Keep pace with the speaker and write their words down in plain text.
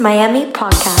Miami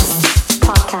Podcast.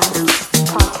 Podcast.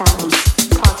 Podcast.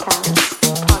 Podcast.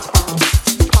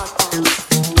 Podcast.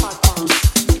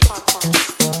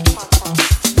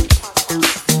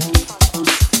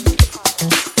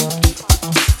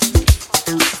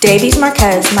 Podcast. Davies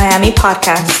Marquez Miami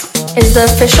Podcast is the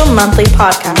official monthly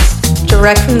podcast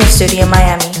direct from the studio in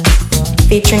Miami,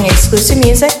 featuring exclusive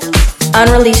music,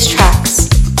 unreleased tracks,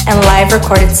 and live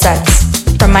recorded sets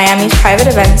from Miami's private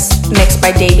events mixed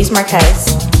by Davies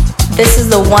Marquez. This is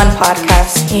the one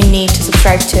podcast you need to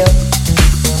subscribe to.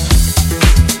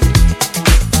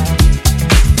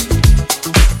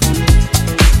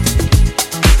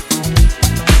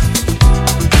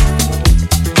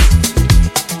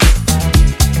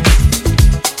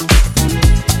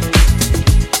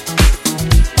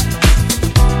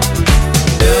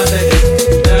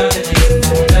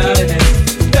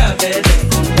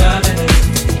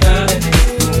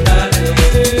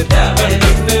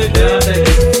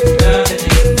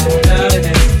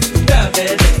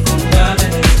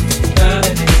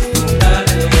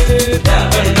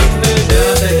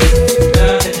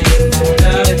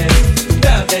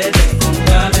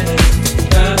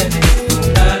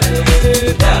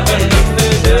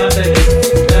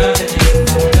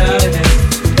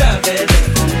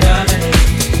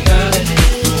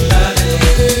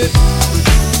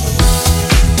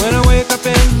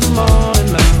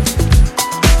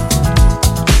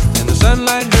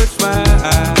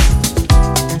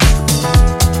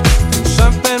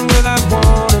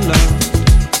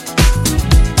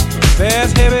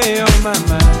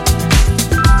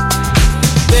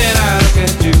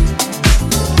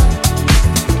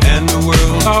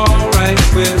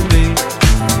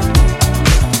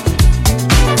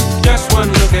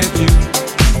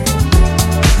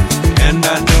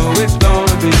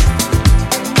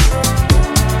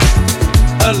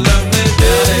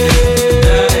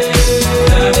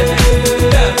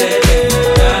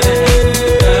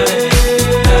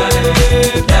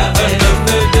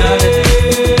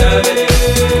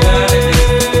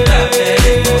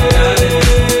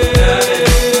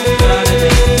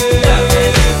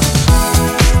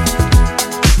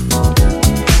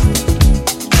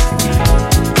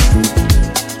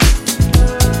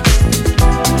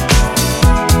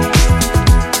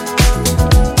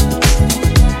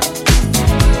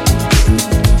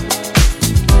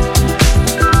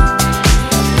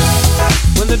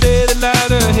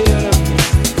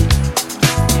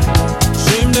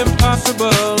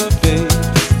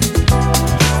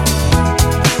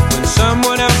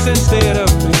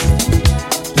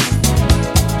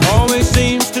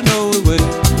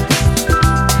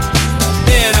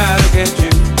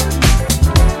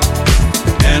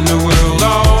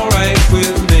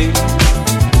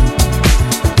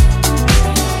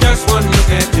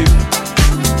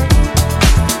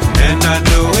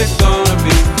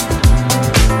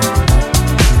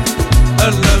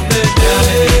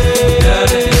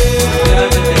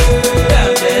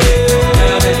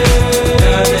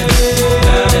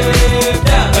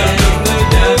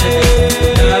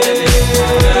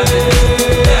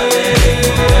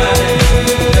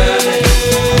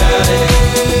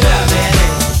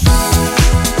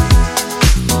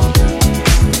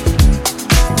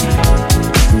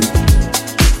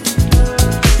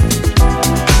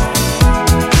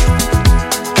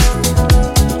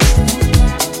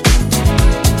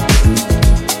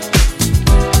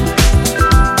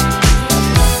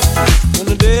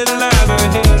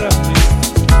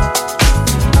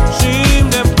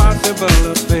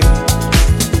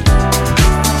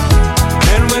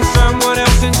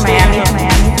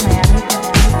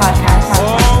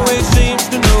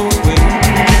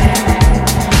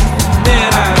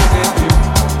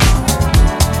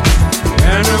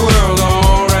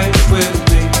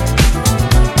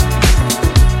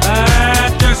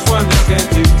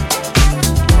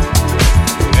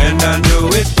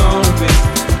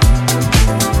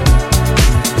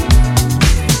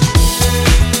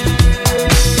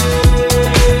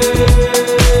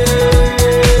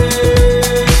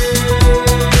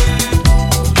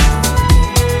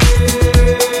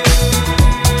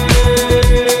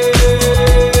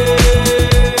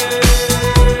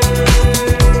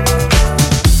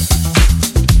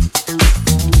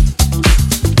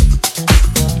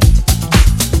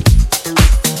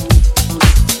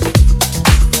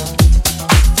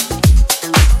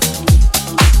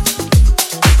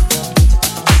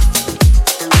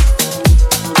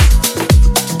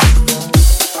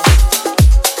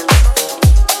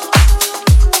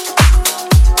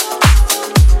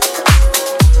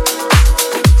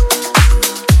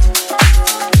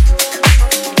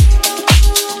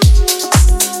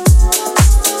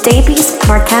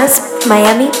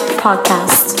 Miami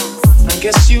podcast. I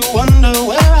guess you wonder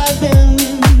where I've been.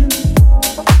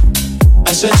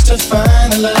 I searched to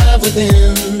find the love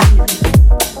within.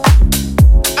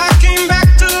 I came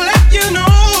back to let you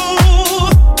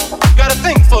know. Got a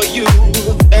thing for you,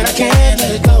 and I can't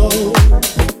let it go.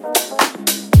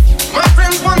 My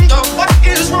friends wonder what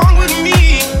is wrong with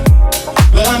me,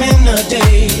 but I'm in a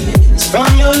daze from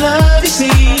your love, you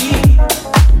see.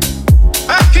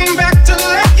 I came back to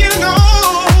let you know.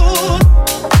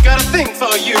 Got a thing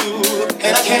for you,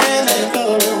 and I can't let it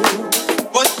go.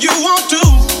 What you won't do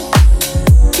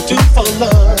for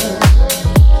love.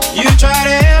 You tried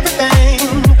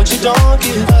everything, but you don't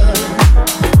give up.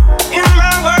 In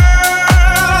my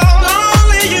world,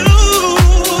 only you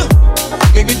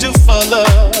make me do for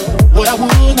love what I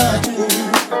would not do.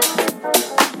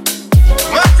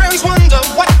 My friends wonder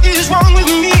what is wrong with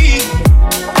me,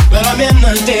 but I'm in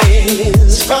the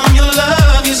daze from your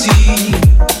love, you see.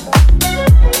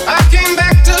 I came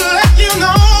back to let you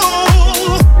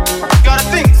know. Got a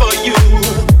thing for you,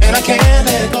 and I can't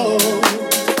let go.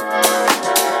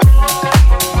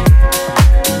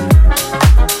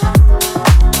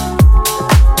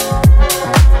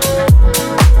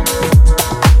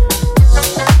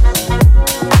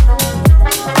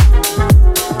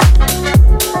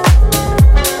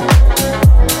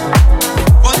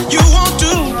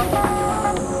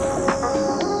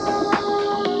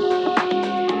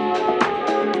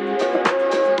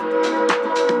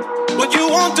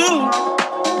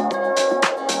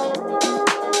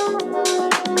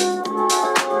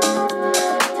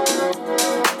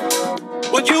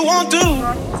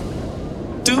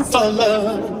 For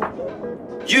love,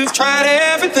 you've tried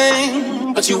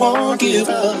everything, but you won't give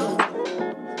up.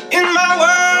 In my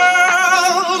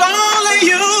world, only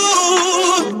you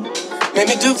make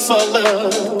me do for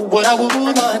love what I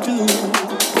would not do.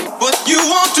 What you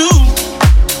won't do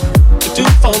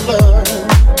for love.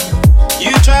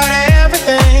 You tried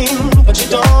everything, but you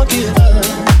don't give up.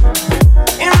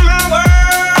 In my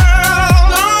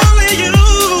world, only you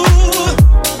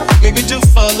make me do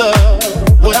for love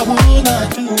what I would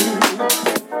not do.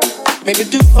 Make me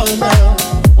do for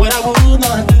love what I would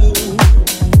not do.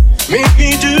 Make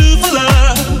me do for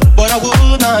love what I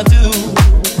would not do.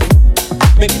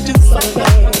 Make me do for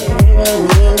love what I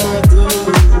would not do.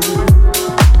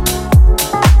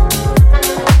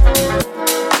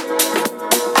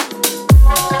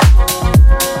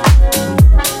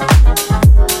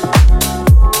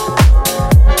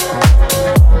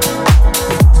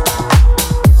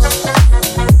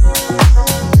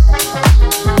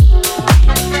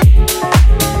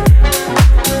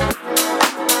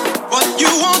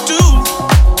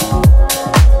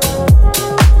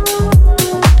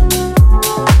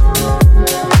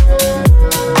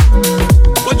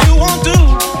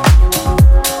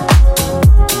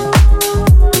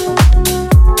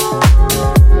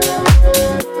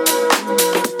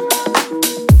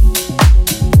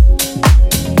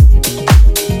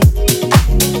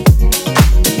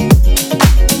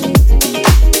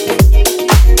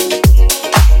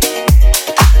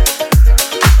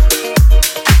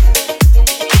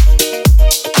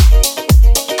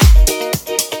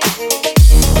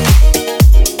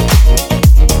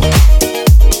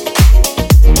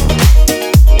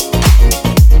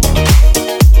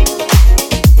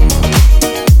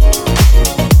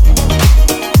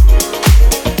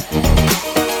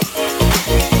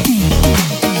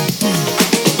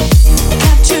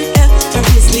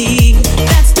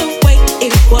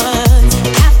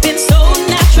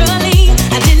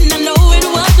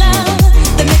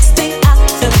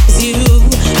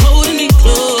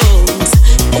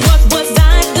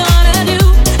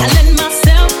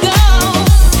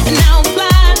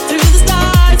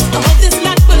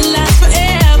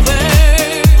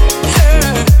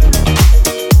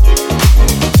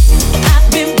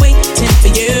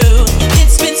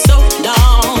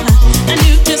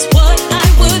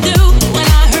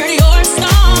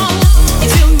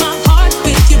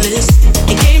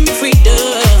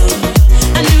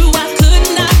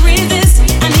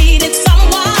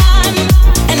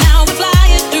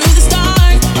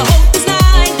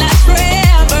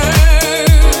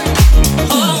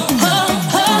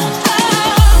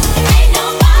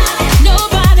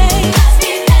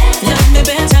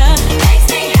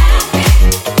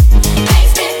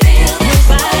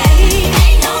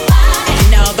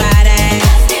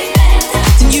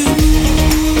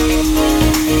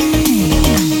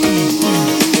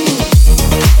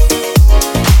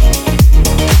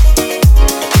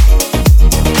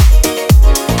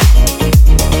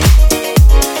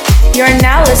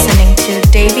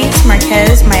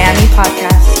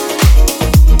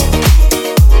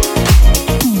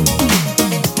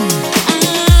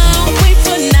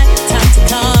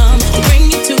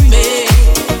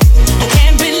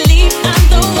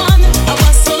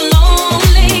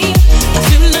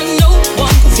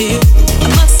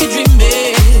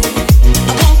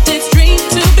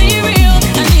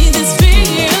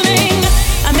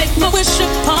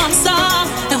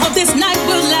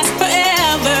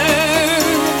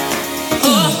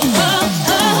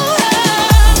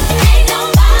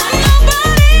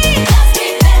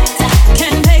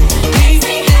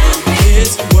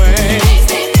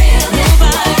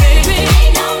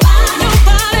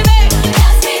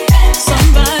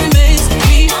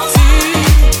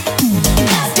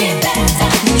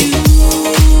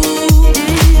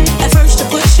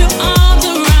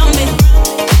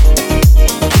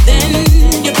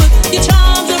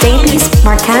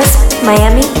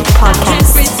 Miami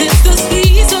Podcast.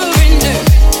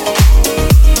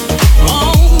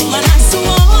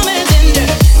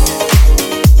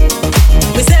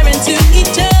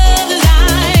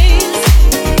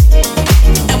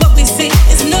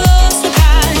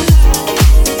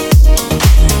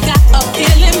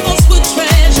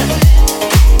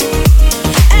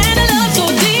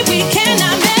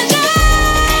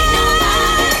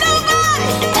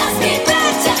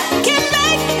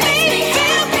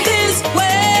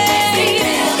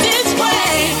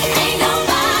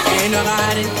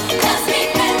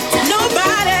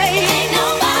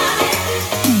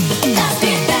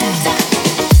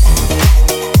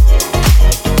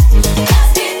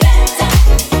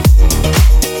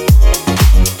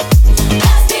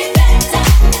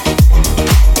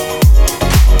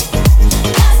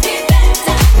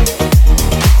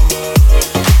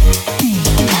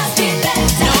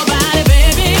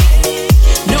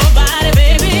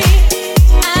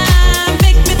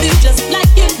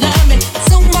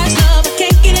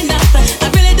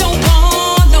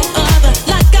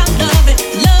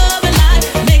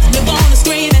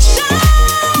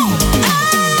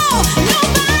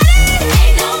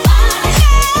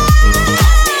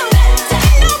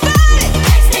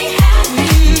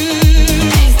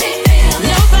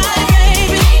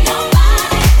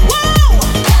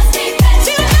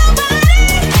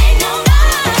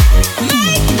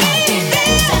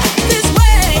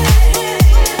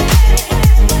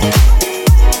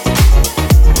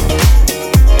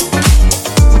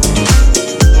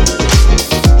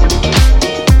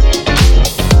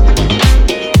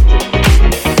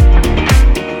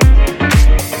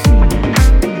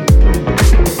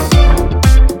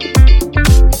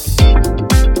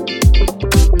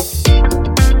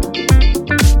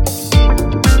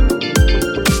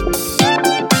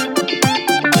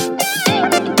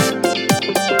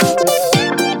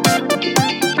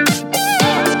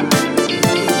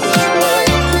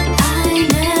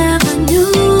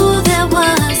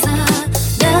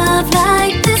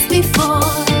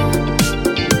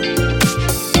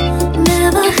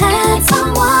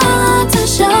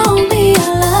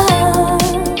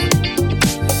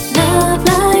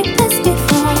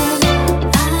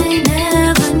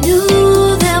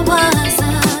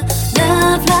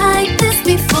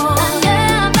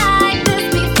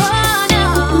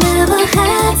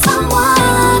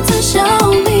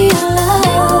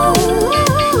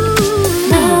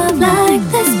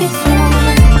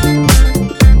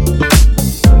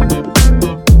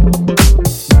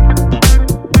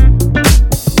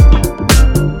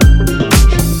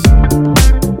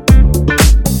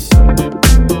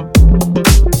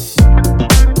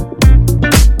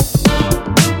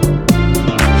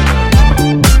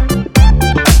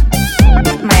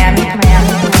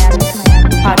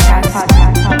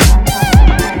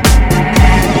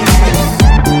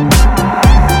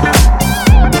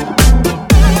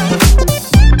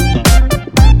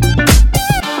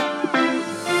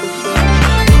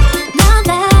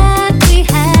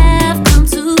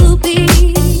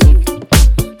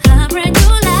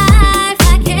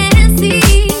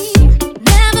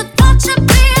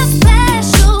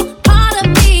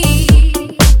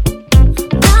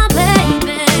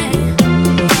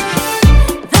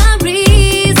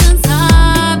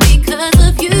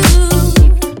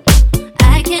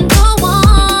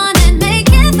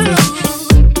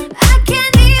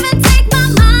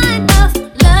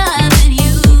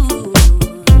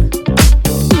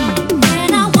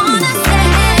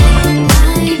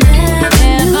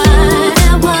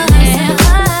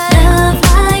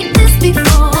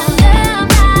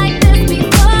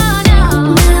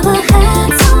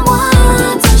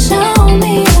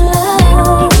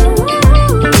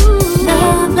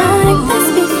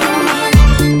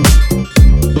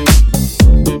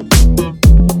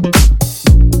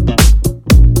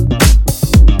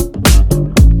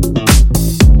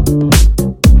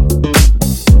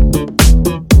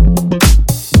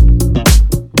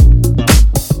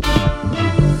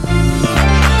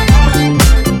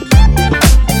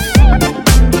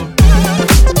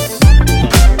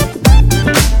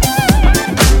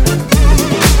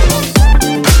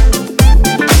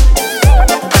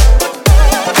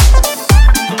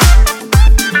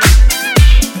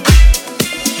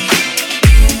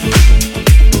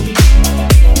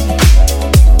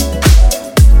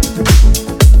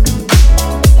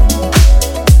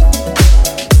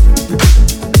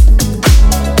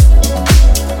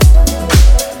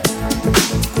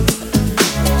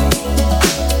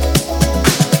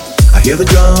 Hear the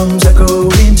drums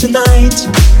echoing tonight,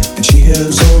 and she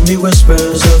hears only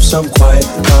whispers of some quiet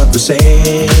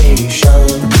conversation.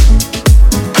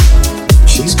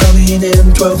 She She's coming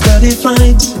in 12:30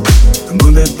 flight. The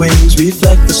moonlit wings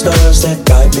reflect the stars that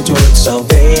guide me towards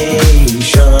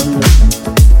salvation.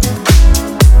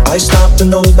 I stopped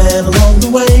an old man along the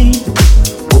way,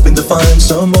 hoping to find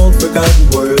some old forgotten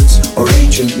words or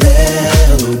ancient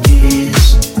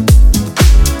melodies.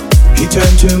 He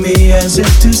turned to me as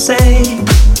if to say,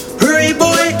 hurry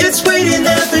boy, it's waiting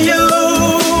there for you.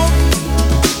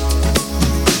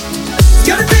 It's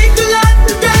gonna take a lot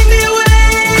to drag me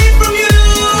away from you.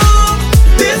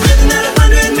 There's nothing that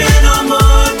 100 men or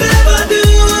more could ever do.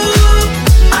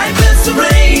 I bless the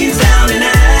rains down in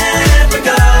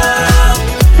Africa.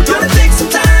 We're gonna take some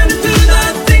time to do the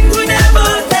things we never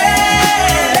had.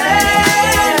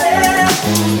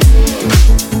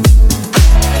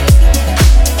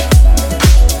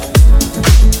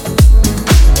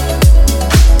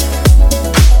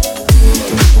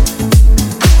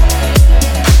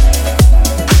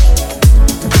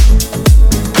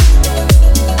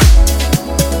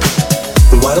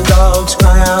 Wild dogs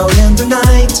cry out in the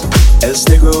night as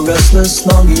they grow restless,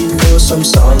 longing for some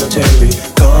solitary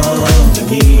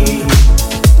company.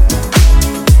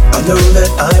 I know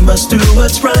that I must do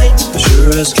what's right, as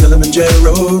sure as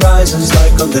Kilimanjaro rises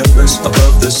like Olympus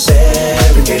above the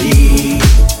Serengeti.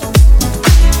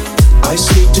 I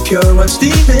seek to cure what's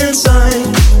deep inside,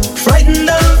 frightened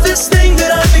of this thing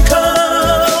that I've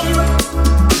become.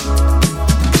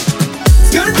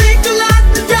 It's gonna take a lot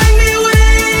to drag me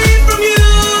away from you.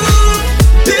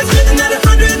 There's nothing that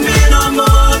 100 men or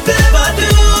more could ever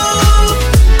do.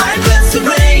 I bless the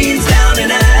rains down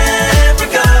in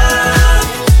Africa.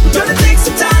 We're gonna take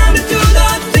some time to do the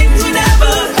things we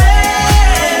never had.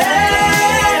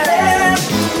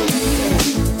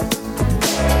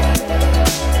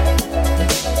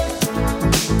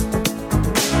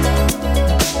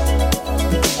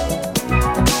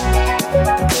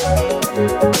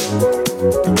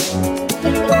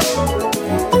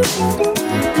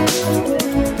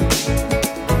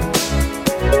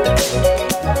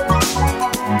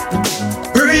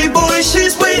 Hurry boy,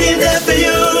 she's waiting there for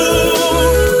you.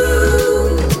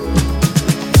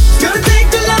 It's gonna take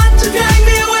a lot to drag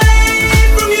me away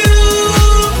from you.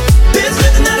 There's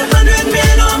nothing that 100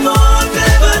 men or more could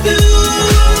ever do.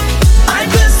 I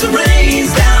bless the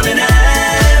rains down in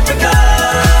Africa.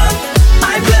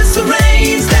 I bless the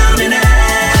rains down in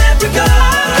Africa.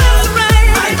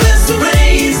 I bless the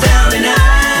rains down in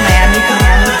Africa.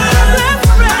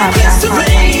 I bless the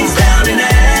rains down in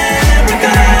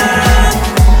Africa.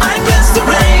 I bless the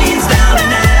rains down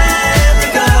in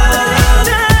Africa.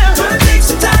 Gonna take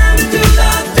some time to do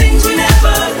the things we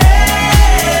never had.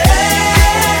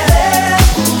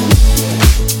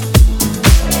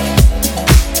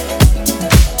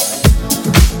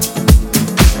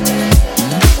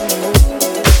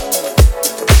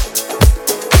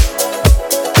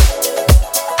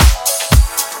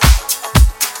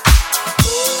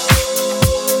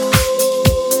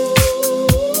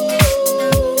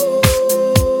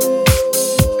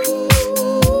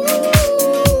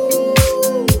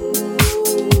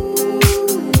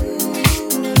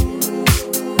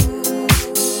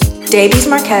 Davies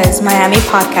Marquez Miami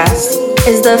Podcast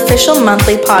is the official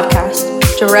monthly podcast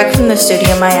direct from the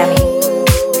studio Miami,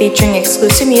 featuring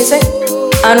exclusive music,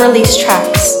 unreleased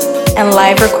tracks, and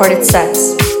live recorded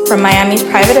sets from Miami's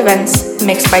private events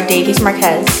mixed by Davies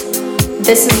Marquez.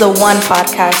 This is the one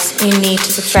podcast you need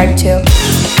to subscribe to.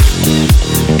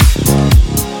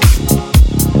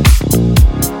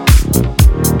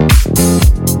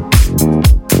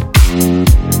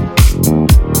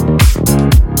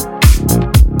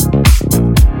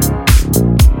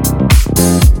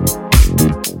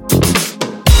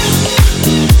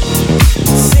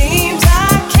 Seems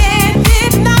I can't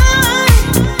deny,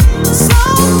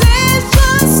 some days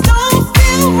just don't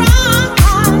feel right.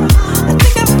 I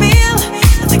think I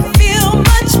feel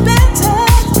much better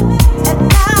at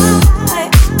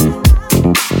night.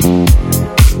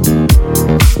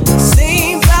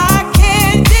 Seems I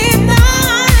can't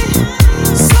deny,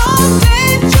 some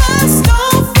days just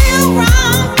don't feel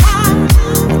right. I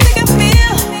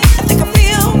think I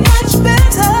feel much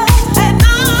better at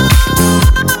night.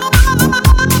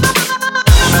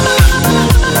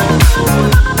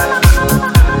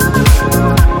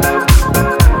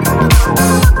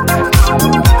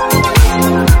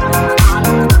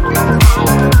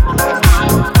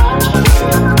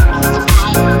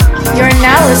 You're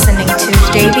now listening to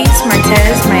Davies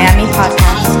Marquez Miami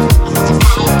Podcast.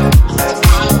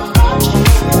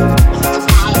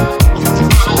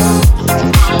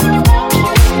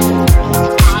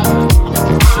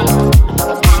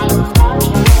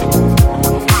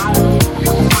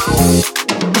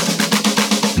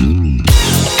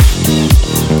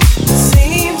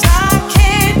 Seems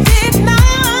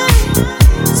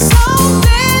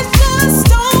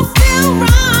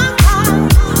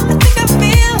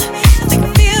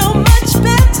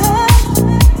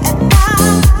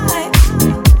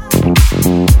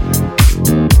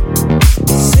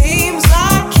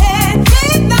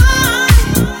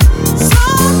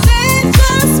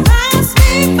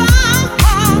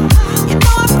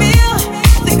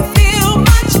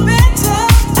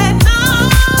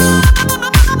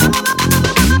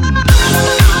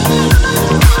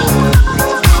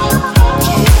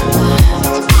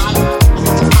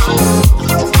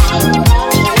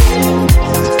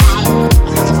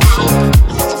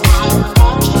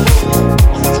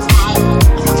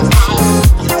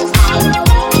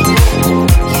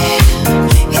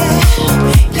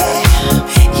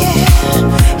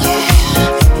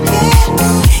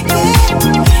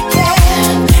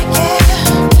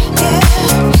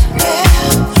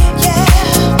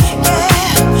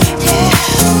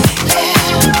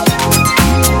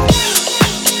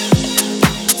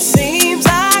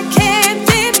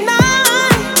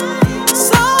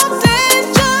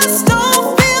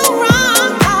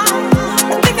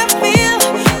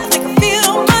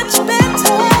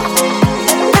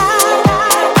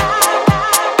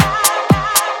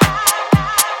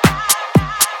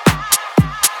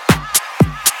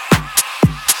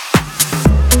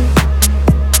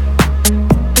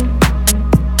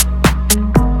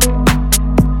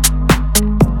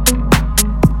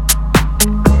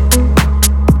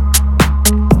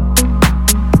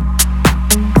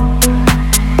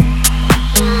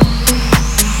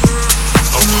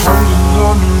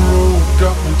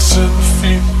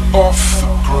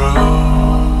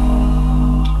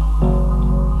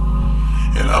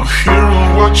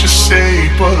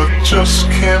just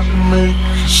can't make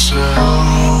a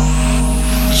sound.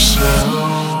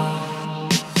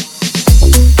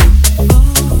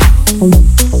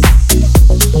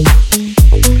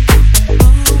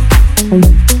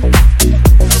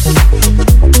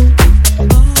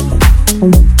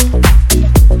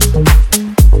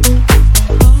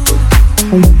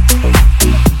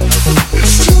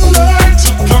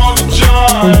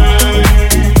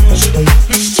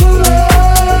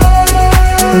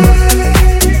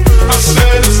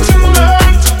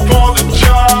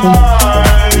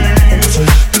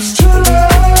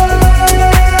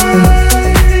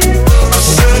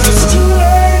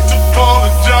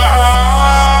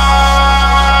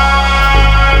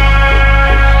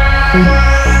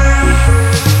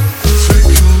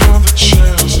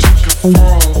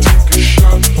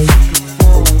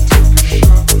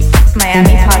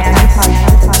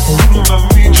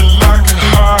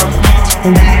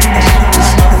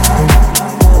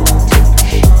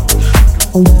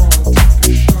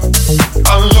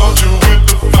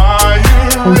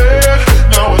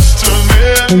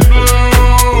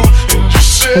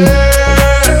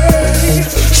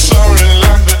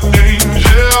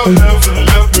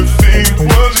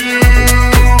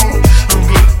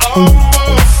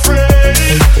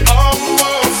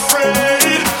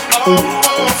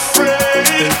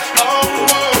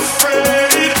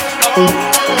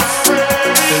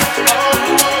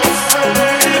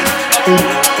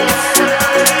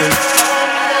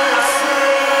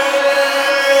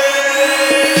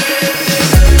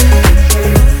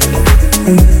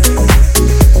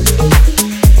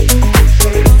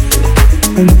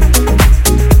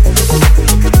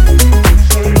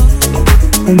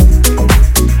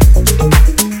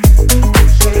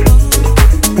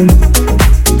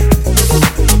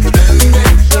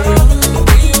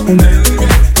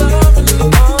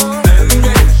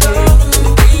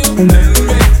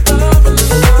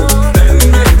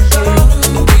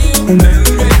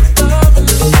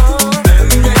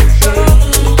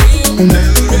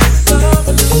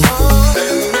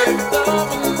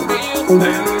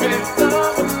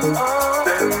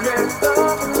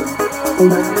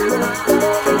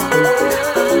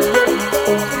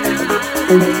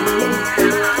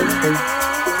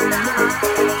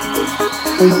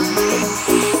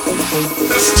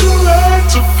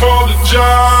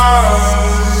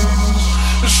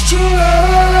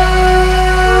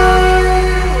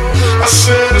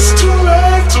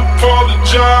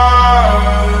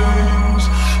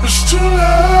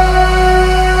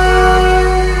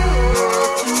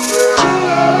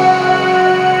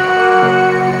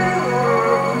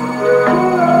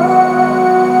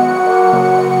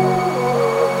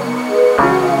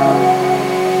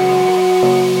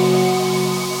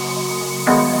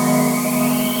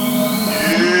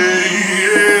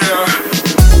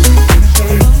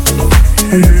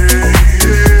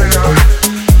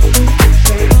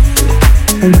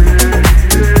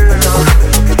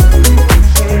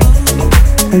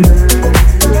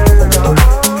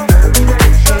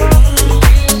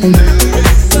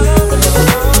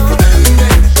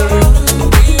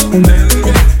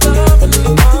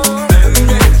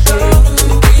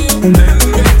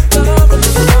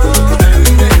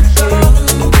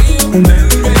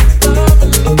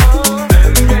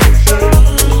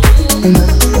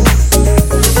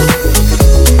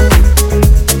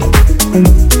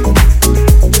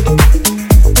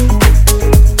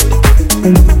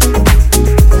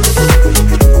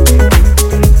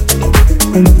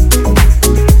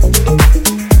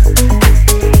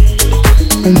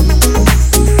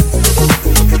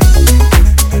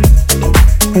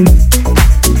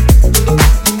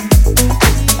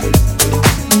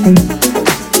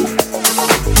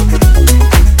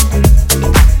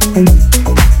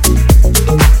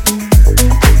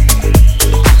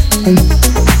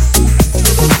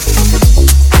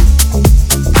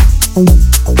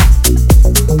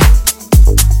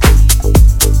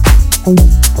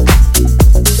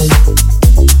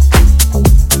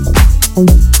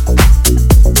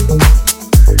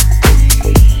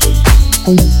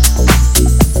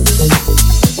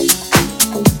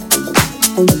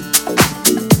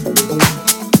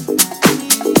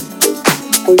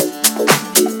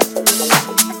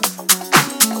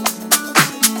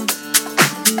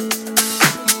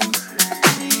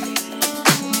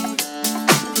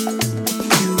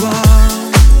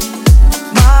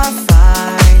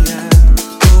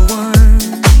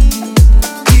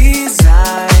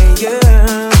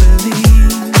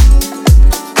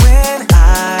 When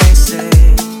I say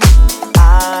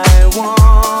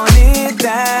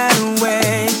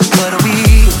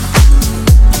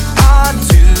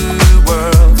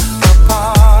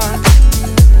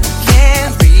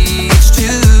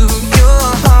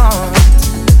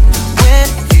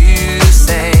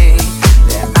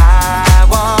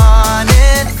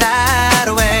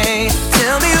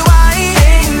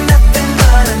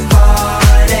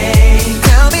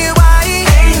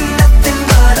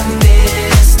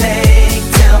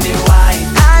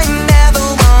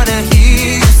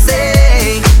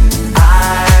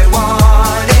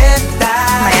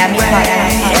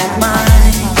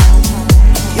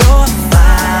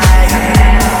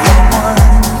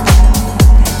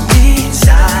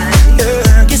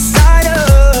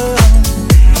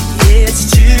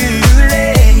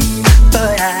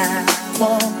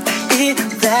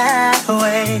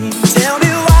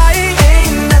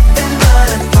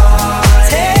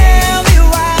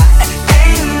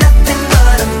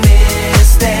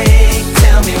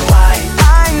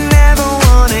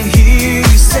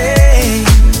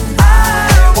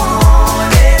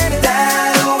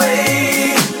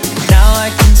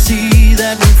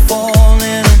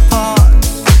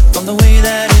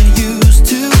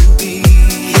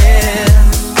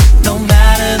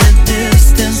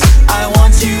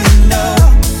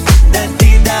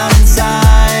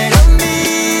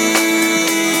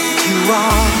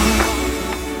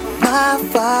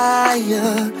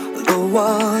fire, the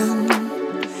one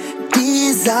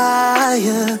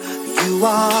desire you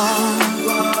are.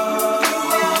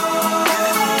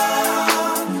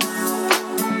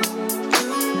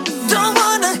 Don't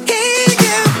wanna hear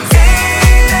you say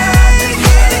nothing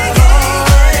but a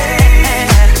void.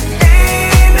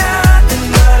 Ain't nothing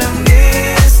but a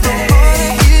mistake.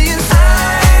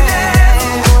 I never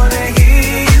wanna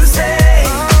hear you say,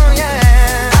 oh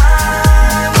yeah,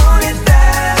 I want it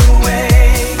that way.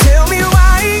 Tell me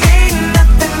why ain't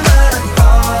nothing but a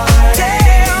void.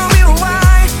 Tell me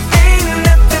why ain't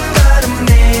nothing but a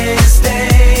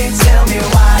mistake. Tell me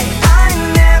why I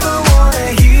never wanna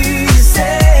hear you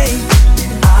say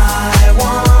I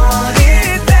want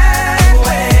it that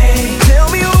way. Tell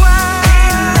me why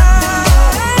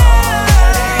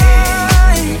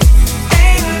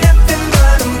ain't nothing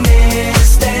but a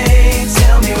mistake.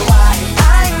 Tell me why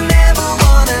I never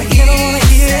wanna hear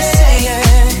you say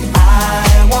I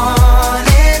want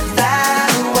it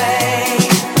that way.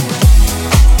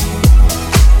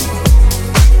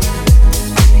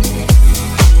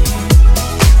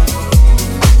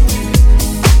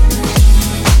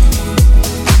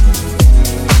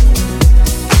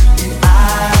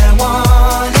 I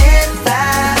want it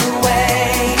that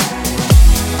way.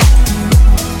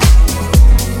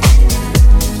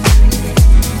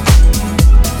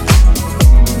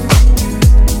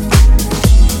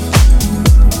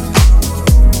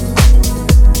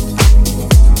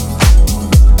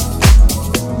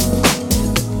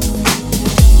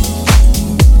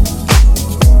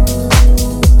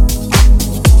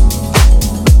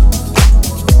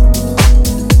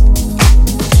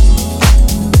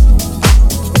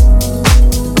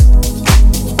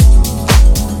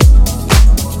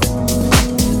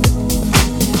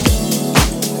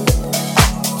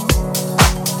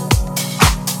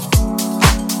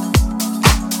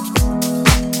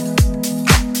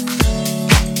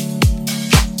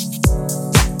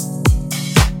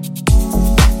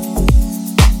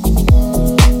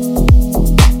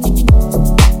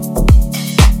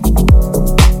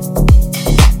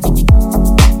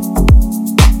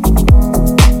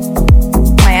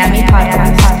 Miami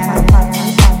Podcast.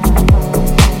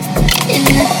 In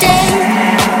the day,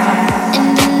 in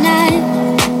the night,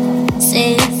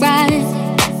 say it right,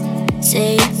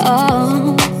 say it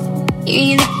all.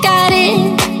 You either got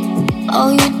it or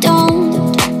you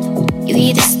don't. You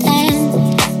either stand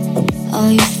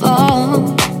or you fall.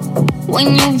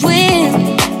 When your will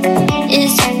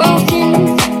is broken,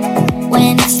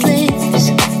 when it slips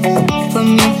from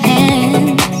your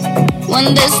hands,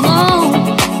 when there's no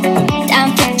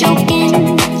time for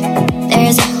joking,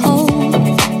 there's a hole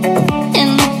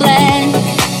in the plan.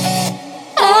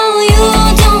 Oh, you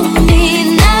don't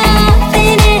mean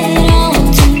nothing at all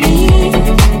to me.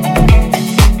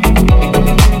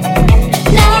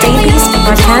 No, Davies you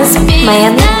Podcast, don't mean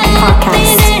Miami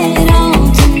Podcast. nothing at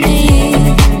all to me.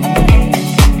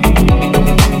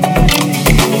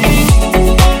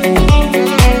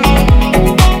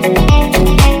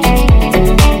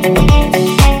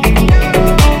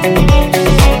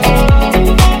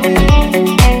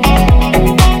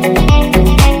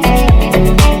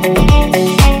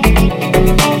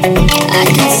 I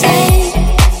can say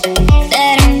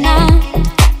that I'm not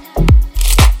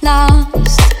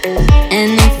lost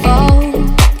and I'm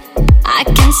full. I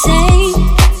can say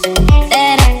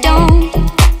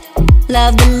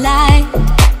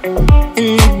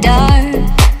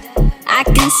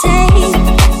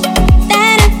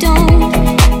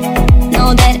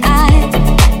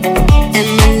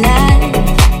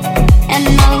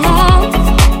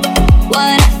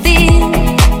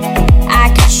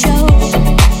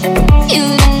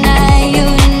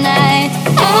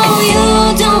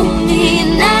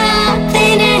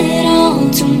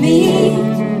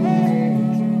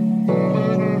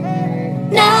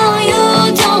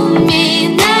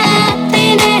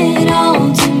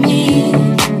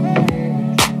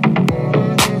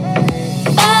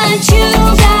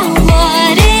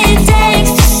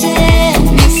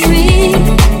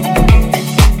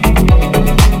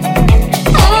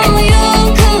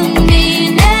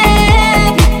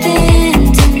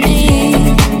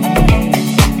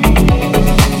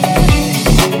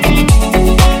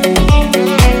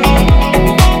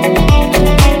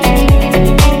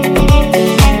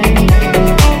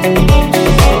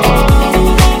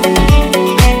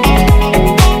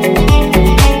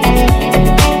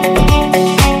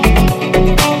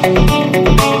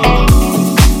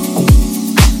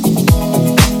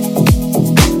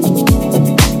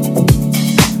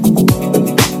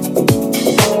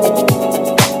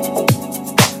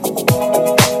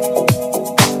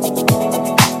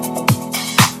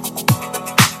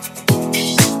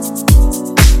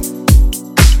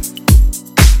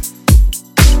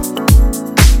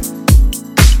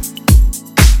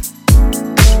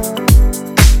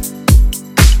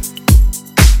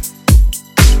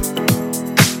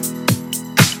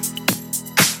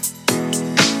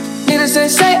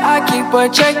Needless to say, I keep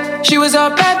a check. She was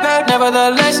a bad, bad,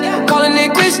 nevertheless. Calling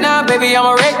it quits now, baby, I'm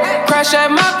a wreck. Crash at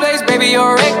my place, baby,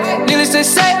 you're a wreck. Needless to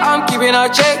say, I'm keeping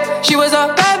a check. She was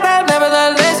a bad, bad,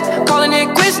 nevertheless. Calling it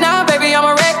quits now, baby, I'm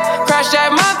a wreck. Crash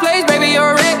at my place, baby,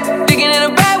 you're a wreck. Thinking in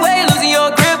a bad way, losing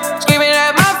your grip. Screaming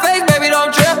at my face, baby,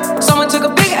 don't trip. Someone took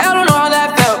a big L, don't know how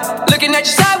that felt. Looking at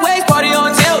you sideways, party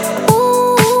on tilt.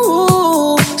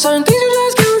 Ooh, certain things you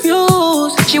just can't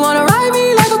refuse. She wanna ride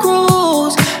me like a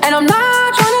cruise, and I'm not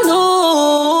trying to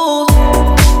lose.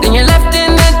 Then you're left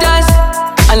in the dust,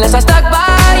 unless I stuck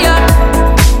by ya.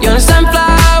 You're a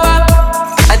sunflower.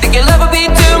 I think your love would be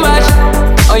too much,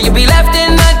 or you'd be left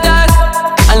in the dust,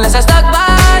 unless I stuck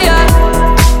by ya.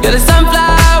 You're the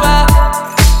sunflower.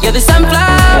 You're the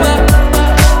sunflower.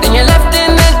 Then you're left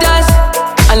in the dust,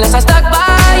 unless I stuck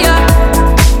by ya.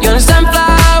 You're the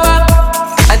sunflower.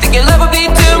 I think your love would be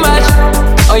too much,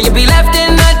 or you'd be left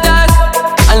in the dust,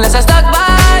 unless I stuck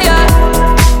by ya.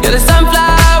 You're the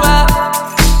sunflower.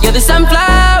 You're the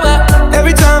sunflower.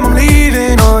 Every time I'm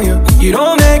leaving on you, you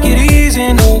don't make it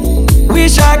easy, no.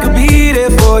 Wish I could be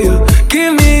there for you.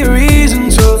 Give me a reason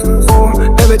to.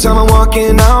 Oh, every time I'm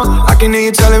walking out, I can hear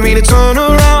you telling me to turn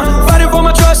around. Fighting for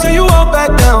my trust, so you won't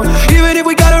back down. Even if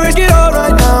we gotta risk it all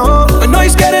right now. I know you're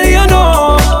scared of the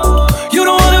unknown. You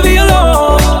don't wanna be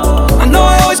alone. I know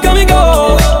I always come and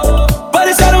go, but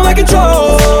it's out of my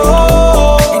control.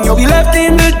 And you'll be left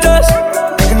in the dust,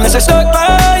 unless I stuck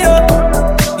by you.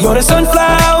 You're the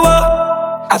sunflower.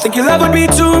 I think your love would be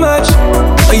too much,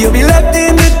 or you'll be left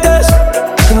in the dust,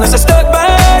 unless I stuck by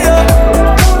you.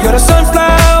 You're the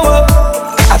sunflower.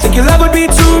 I think your love would be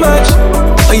too much,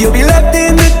 or you'll be left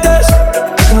in the dust,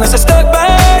 unless I stuck by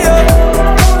you.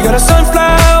 You're the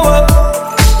sunflower.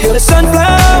 You're the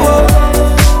sunflower.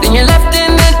 Then you're left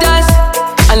in the dust,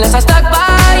 unless I stuck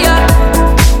by ya.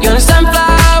 You're the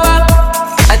sunflower.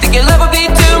 I think your love would be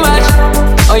too much,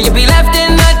 or you'd be left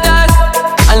in the dust,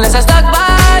 unless I stuck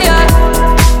by ya.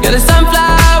 You're the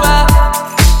sunflower.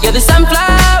 You're the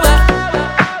sunflower.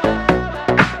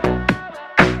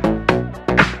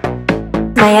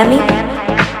 Miami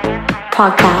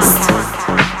Podcast.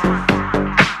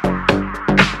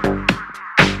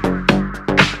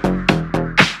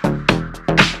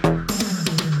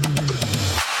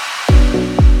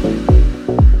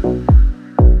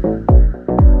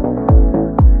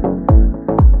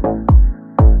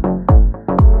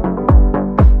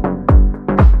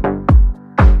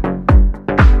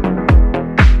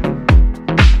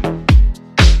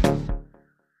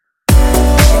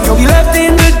 You'll be left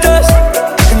in the dust,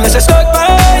 unless I stuck by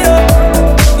you.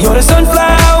 You're the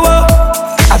sunflower.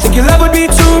 I think your love would be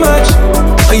too much,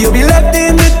 or you'll be left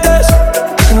in the dust,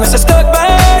 unless I stuck by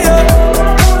you.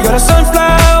 You're the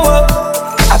sunflower.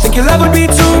 I think your love would be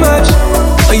too much,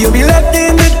 or you'll be left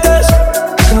in the dust,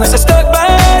 unless I stuck by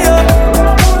you.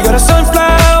 You're the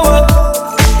sunflower.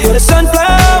 You're the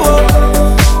sunflower.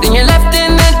 Then you're left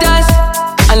in the dust,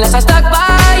 unless I stuck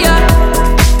by ya.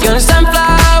 You're the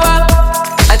sunflower.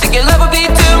 I think your love would be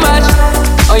too much,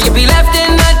 or you'd be left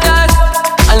in the dust,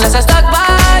 unless I stuck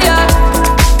by ya.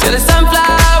 You're the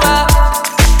sunflower.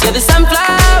 You're the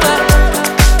sunflower.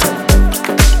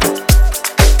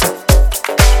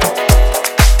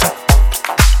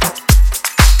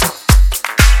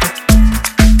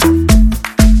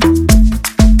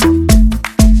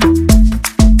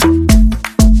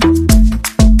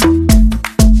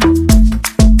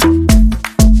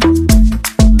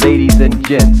 Ladies and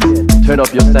gents, turn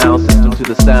up your sound system to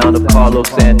the sound of Carlos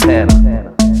Santana.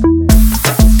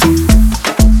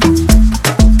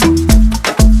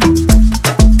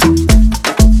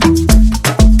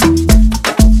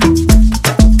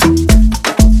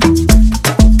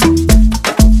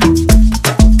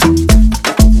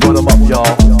 Run 'em up,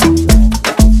 y'all.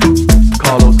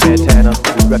 Carlos Santana,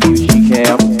 the refugee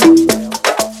camp.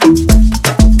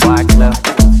 Wyclef.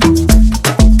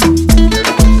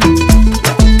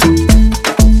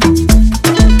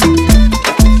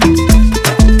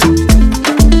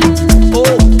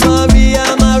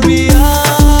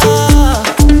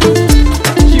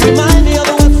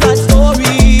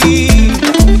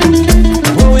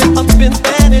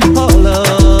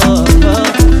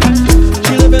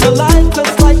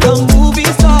 Just like a movie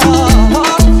star.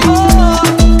 Oh,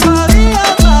 Maria,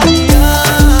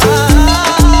 Maria.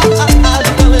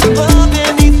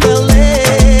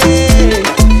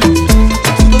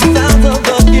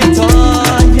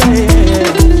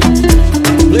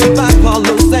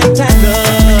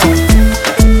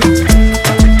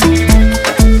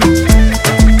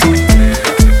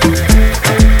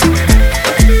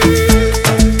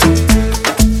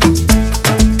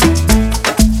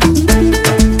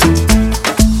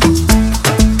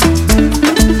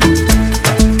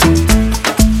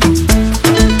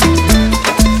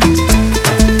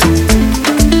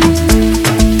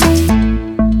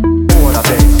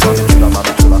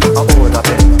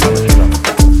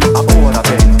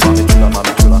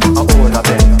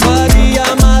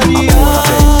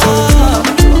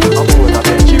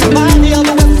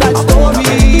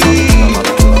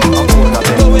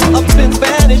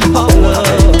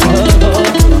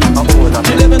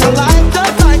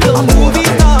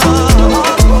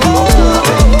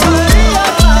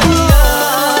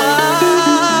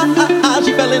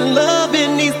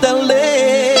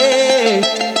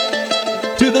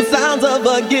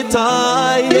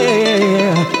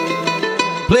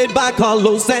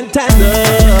 Carlos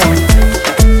Santana.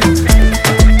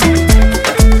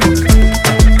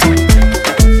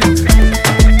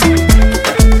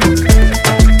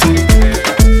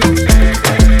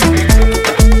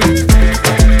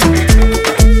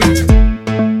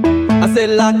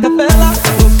 Like a fella,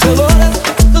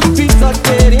 the streets are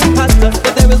getting hotter,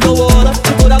 but there is no water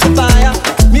to put out the fire.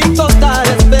 Mi total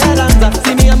esperanza,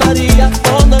 see me and Maria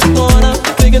on the corner,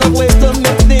 thinking of ways to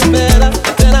make things better.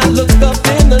 Then I look up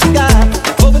in the sky,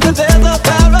 hoping that there's a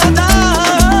paradise.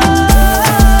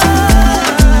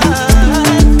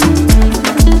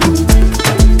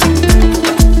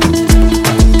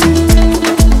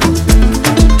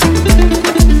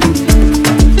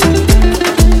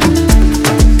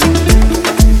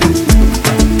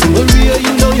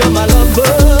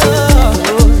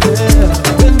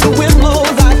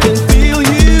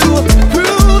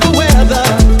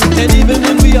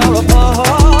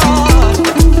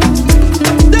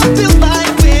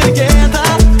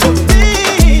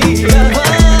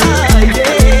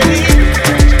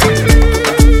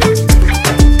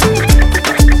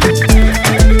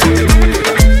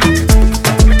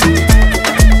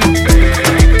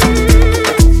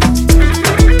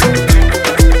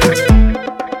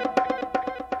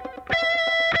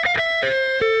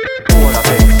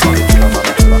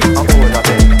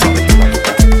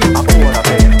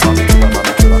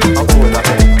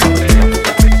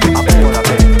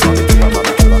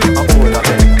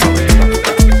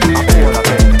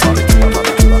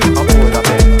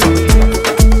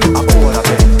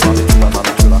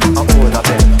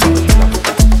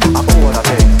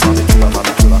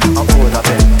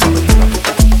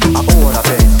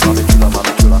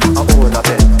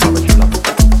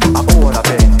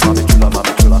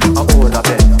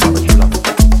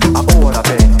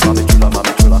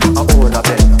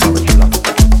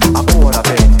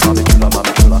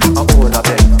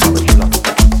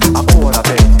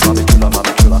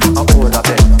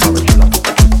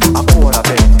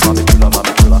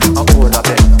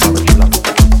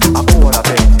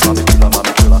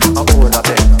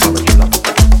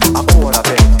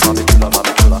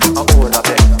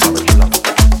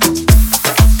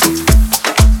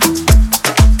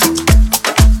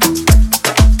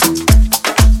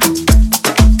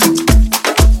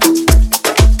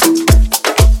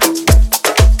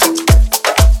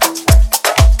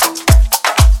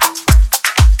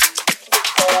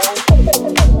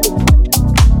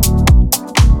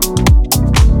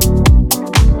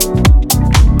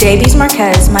 Davies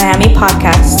Marquez Miami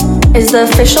Podcast is the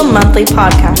official monthly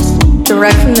podcast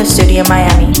direct from the studio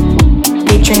Miami,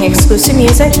 featuring exclusive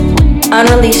music,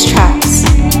 unreleased tracks,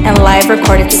 and live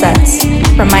recorded sets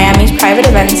from Miami's private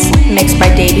events mixed by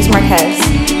Davies Marquez.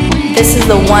 This is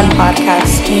the one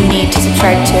podcast you need to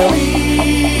subscribe to.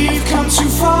 We've come too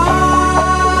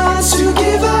far to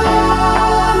give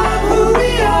up who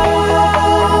we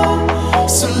are.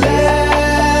 So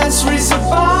let's raise a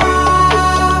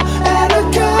bar and a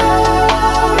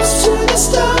glass to the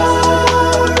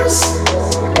stars.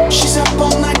 She's up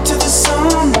all night to the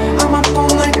sun. I'm up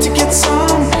all night to get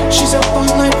some. She's up all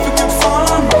night for good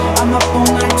fun. I'm up all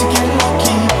night to get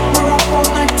lucky. We're up all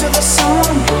night to the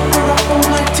sun. We're up all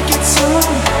night to get some.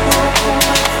 We're up all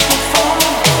night for good fun.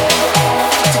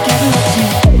 To get lucky.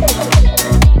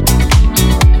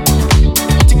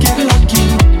 To get lucky.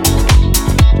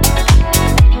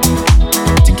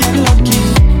 To get lucky. To get lucky.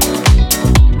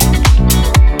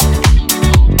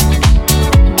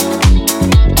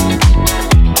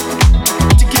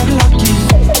 To get lucky.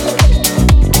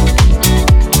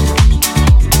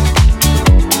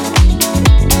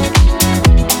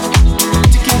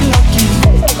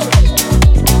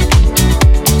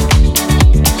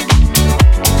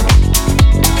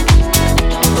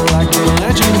 Like the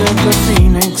legend of the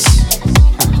phoenix,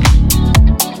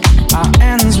 our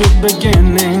ends with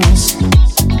beginnings.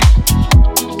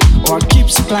 What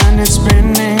keeps the planet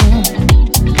spinning?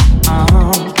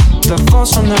 The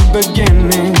force from the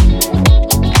beginning.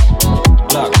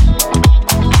 Look,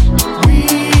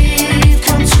 we've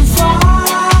come too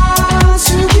far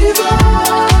to give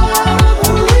up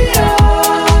who we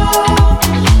are.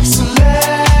 So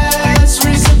let's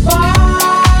raise a bar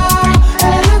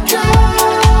and a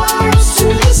glass to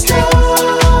the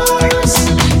stars.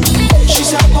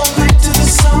 She's up all night to the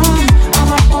sun.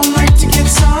 I'm up all night to get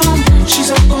some. She's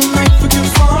up all night for good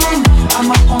fun. I'm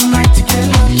up all night to get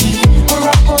lucky. We're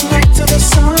up all night to the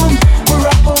sun. We're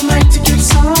up all night to get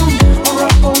some. We're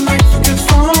up all night for good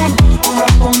fun. We're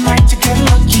up all night to get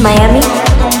lucky. Miami We're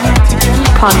up all night to get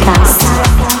lucky. Podcast. We're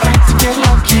up all night to get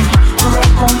lucky. We're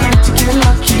up all night to get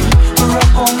lucky. We're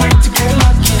up all night to get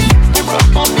lucky. We're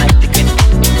up all night to get.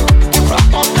 We're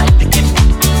up all night to get.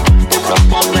 We're up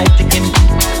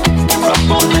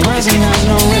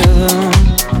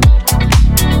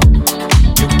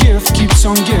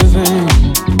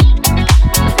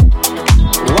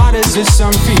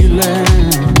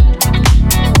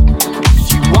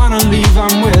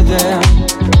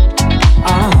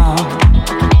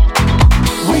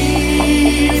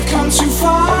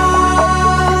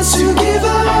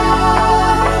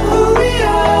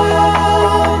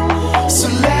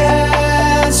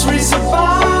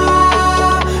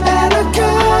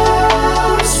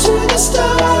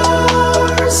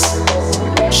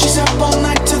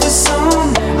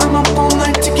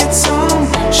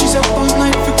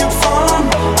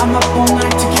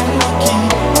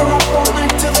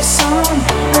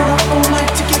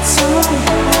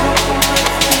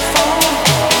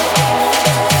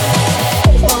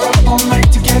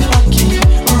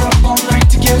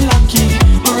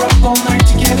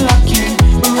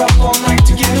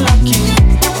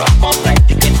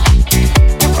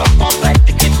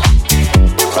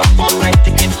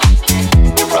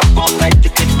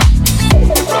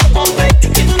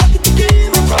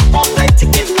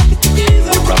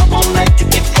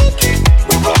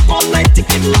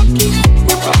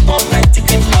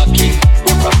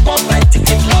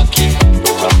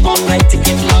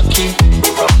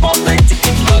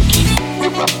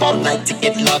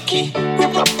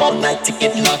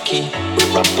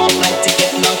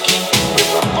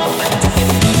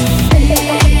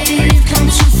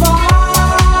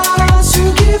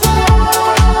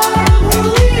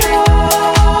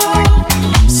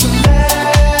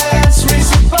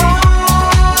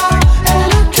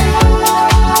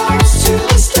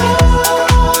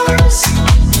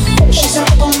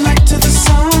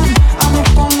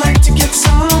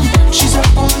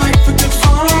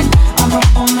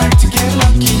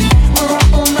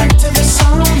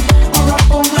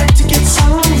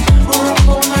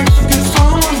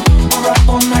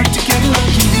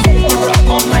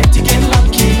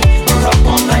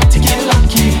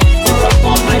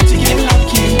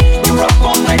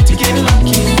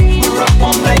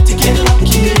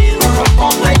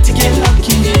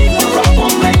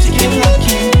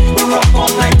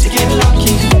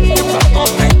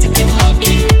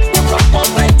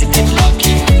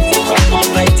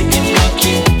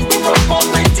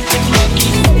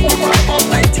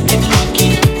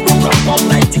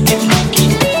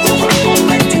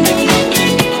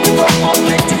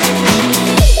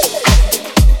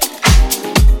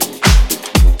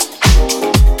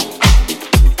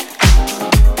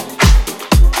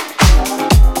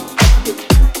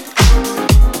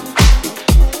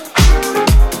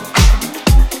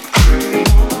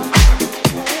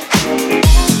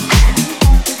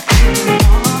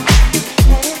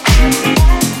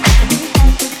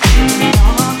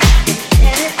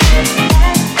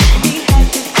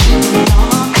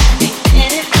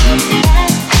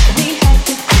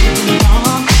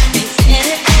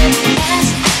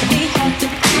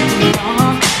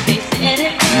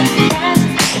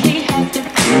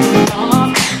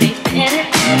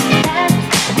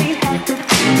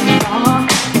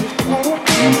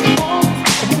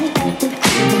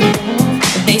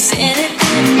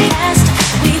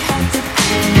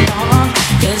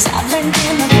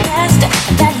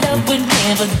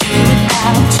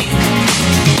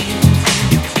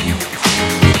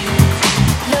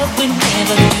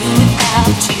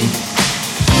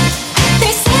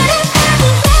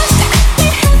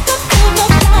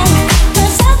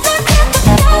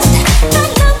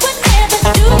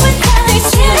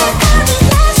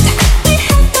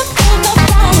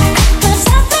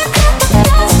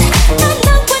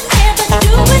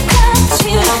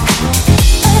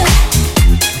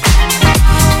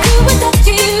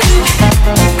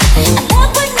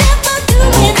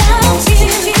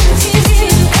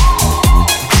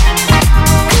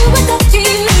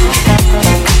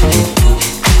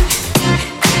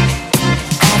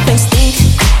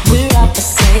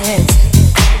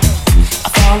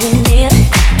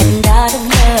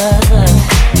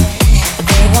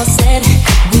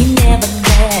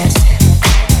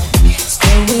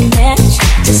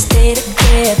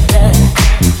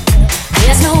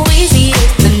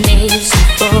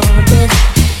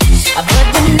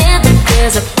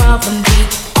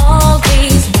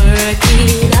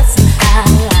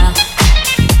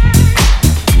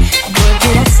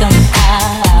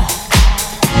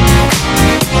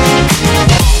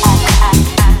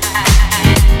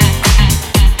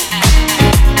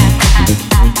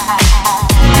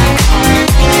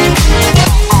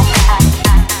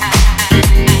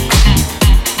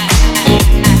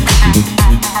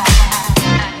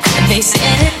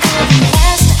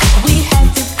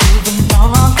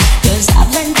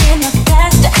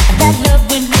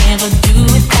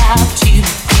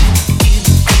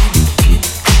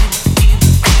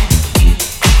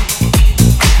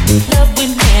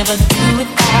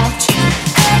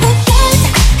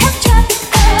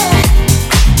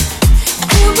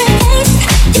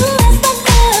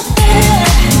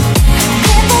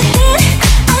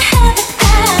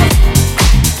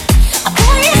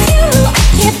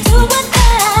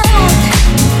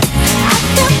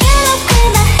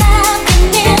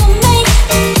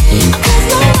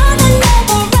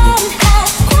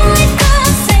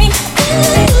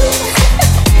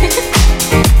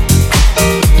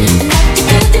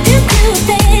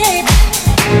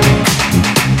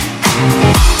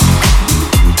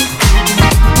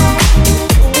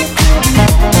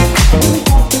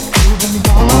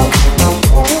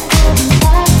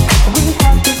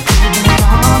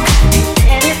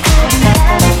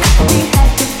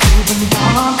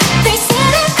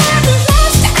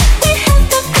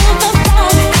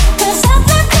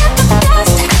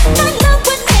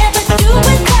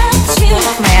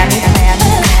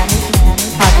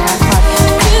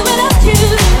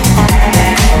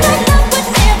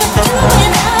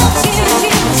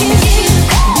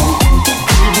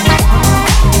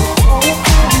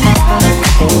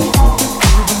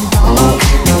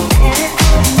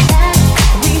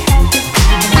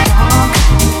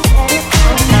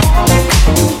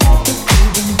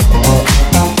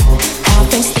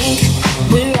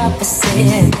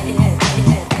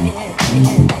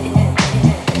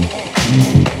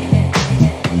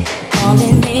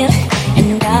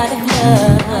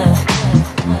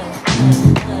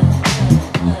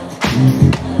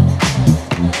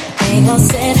we all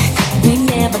said we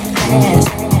never met.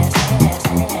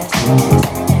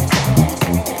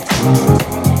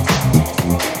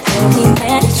 When we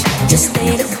managed to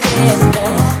stay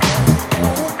together.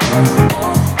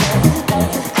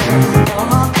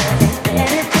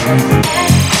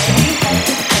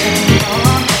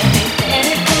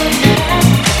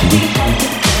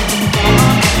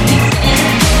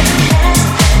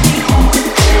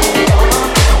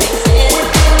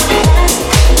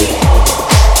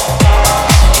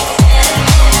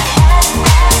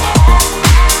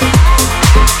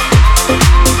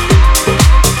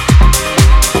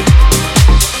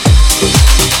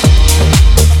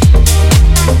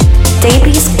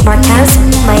 Davies Marquez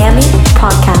Miami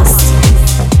Podcast.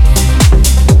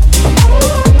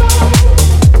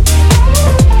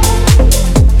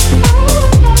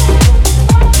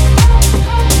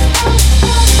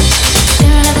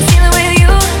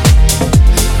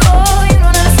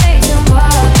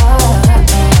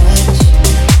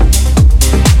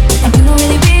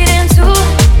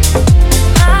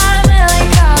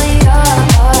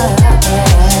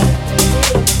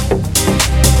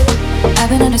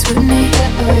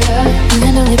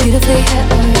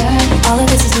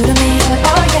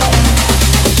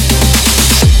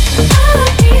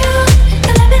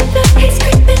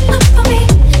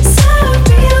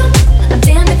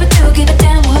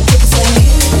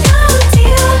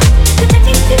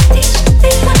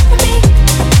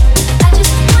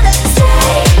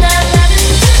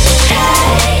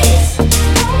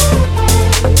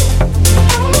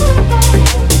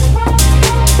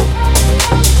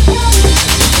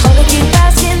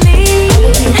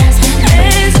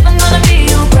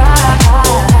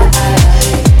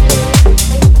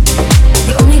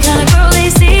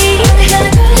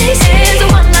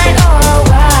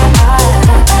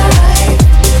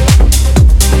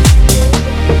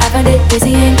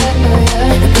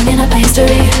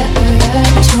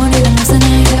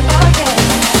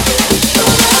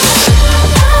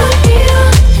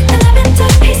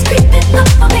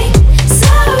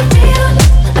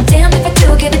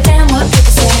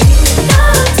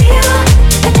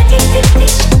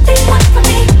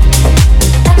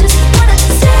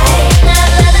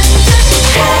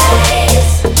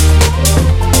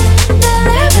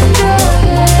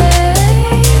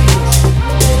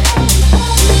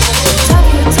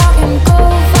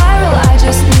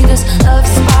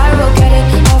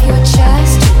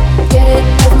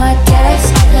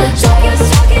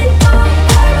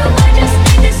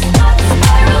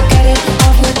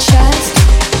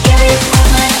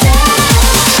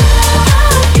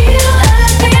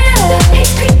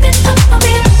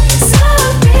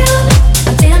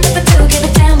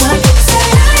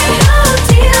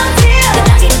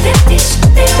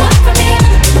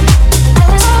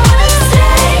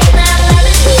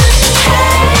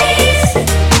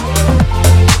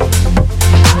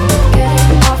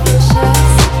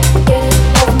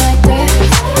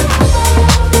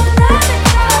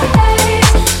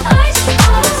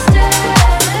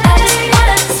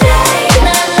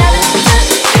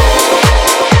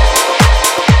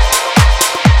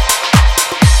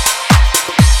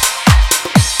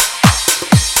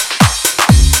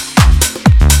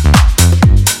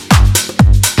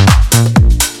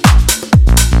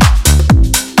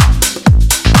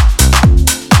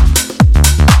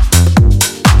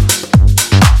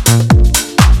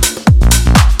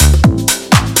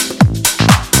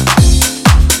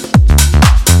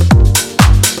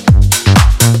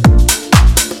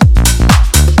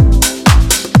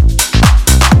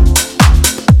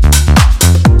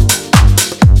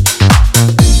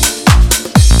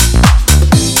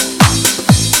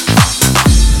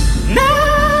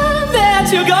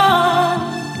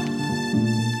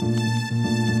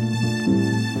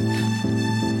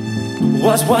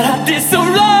 Was what I did so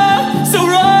wrong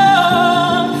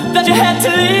that you had to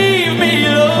leave me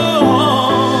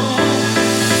alone.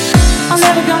 I'm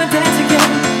never gonna dance again.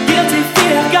 Guilty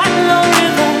feet have gotten low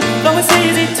rhythm, though it's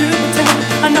easy to pretend.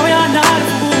 I know you're not a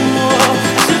fool.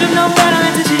 I should have known better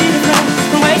than to cheat a friend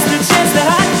and waste the chance that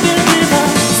I didn't give up.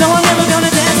 So I'm never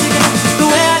gonna dance again the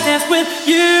way I danced with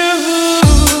you.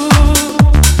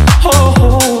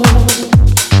 Oh.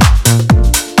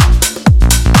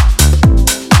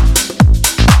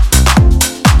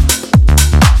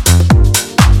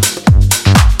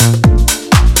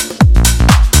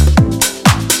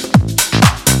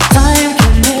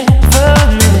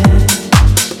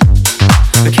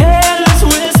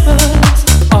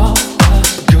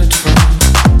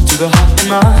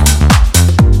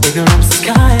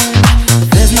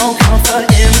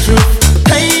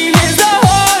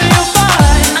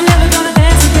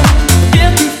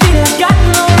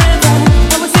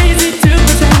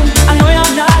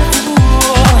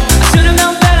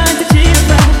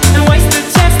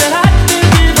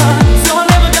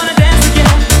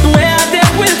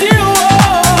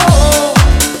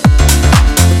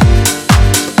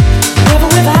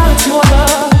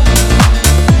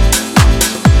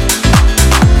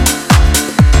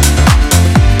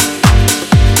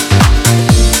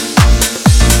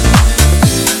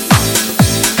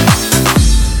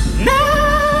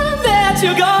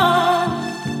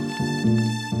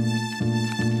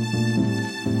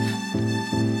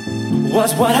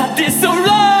 was what I did so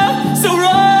wrong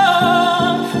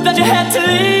that you had to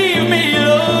leave me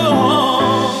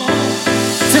alone.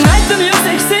 Tonight the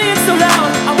music seems so loud.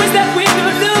 I wish that we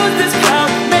could lose this crowd.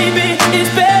 Maybe it's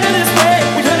better this way.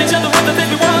 We heard each other with the things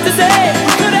we wanted to say.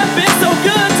 We could have been so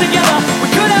good together. We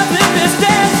could have lived this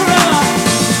dance forever.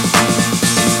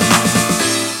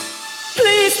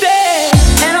 Please stay,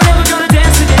 and I'm never gonna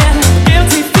dance again.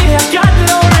 Guilty feet have got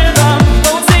no rhythm.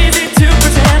 Oh, it's easy to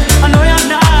pretend. I know you're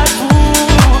not fool.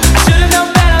 I should have known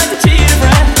better like to cheat a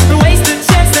friend. The wasted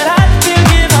chance that I'd been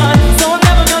given. So I'm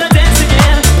never gonna dance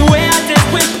again the way I did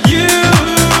with you.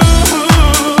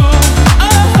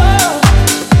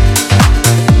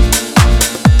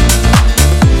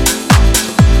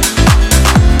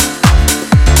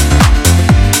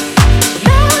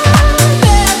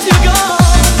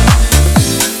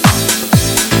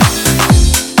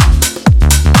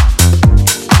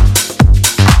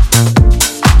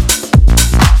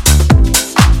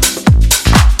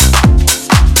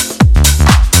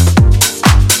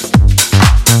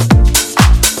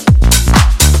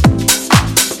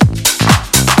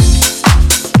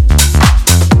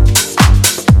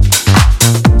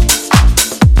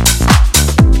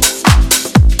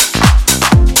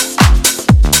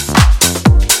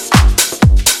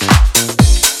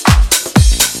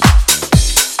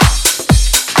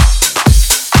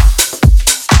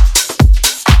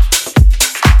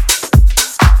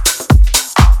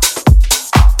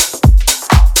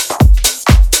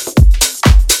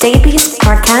 Davies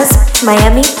Marquez,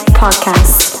 Miami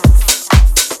Podcast.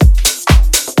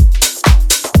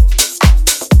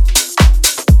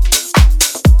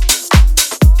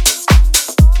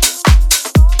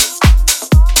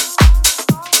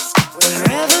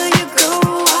 Wherever you go,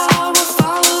 I will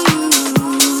follow you.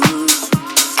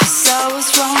 'Cause I was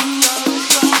wrong.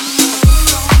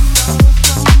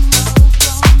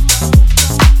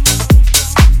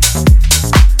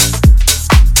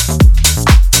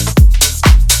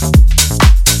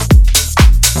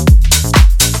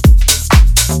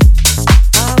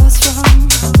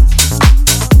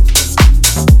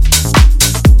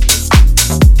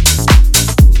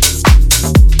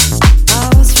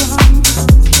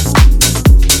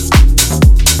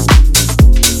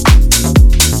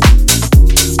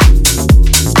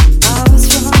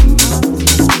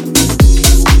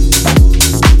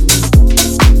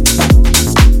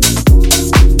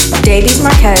 Davies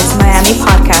Marquez Miami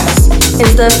Podcast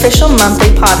is the official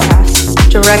monthly podcast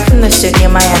direct from the studio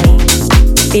Miami,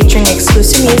 featuring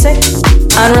exclusive music,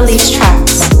 unreleased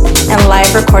tracks, and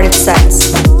live recorded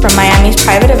sets from Miami's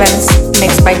private events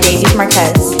mixed by Davies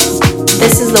Marquez.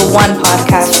 This is the one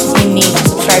podcast you need to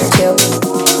subscribe to.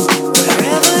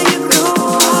 Wherever you go,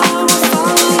 I will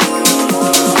follow you.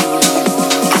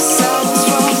 'Cause I was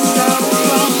wrong.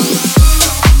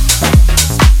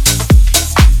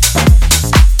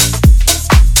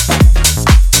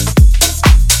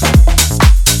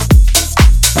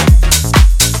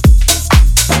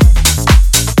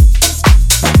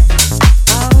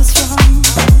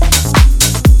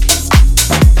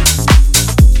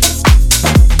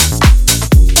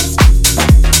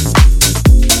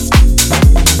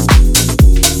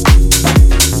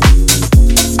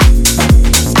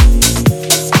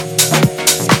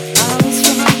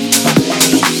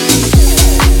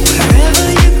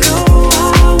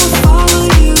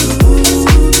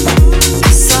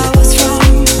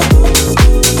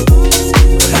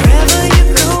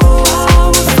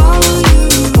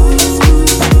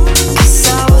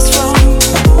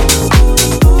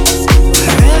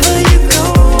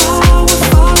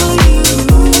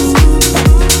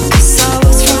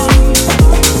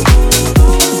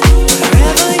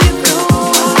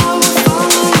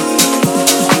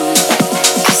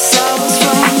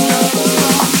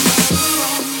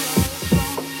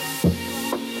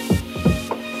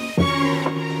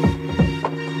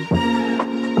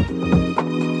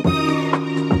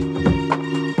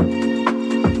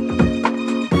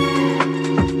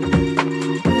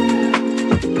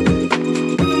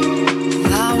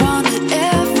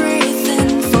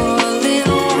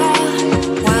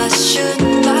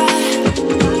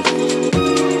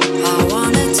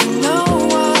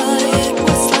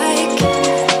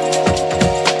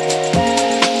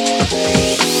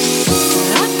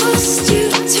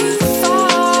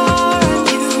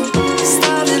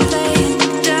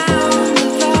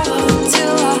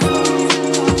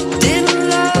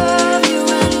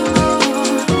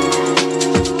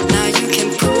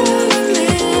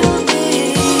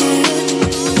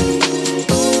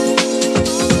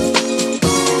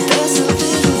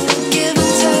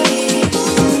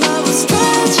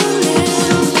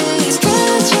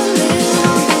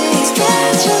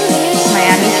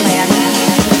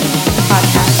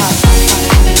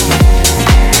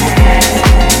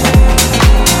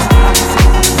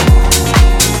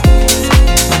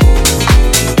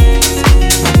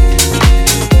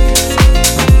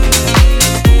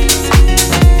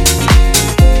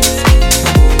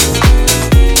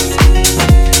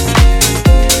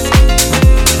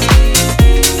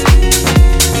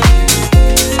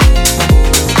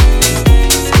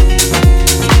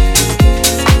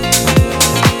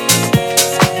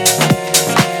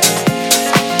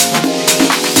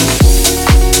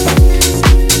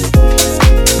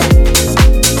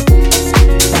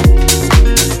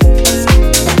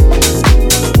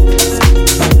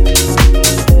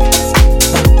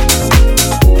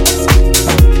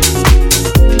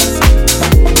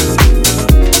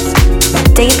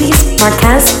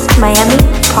 Miami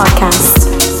Podcast.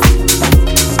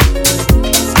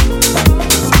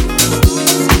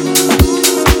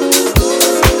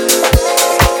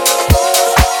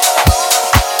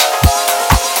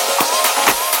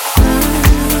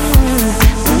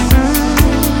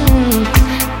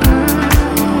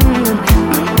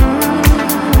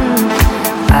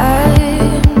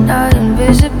 I'm not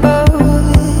invisible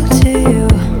to you.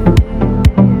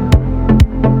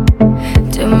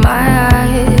 Do my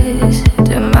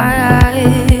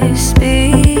eyes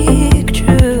speak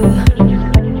true?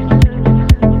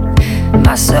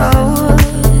 My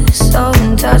soul's so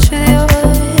in touch with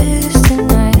yours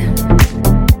tonight.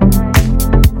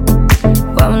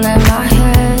 Won't let my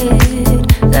head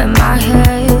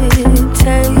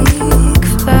take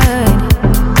flight.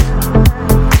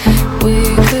 We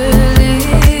could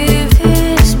leave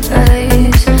this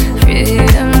place,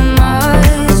 freedom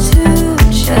ours to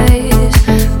chase.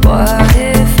 What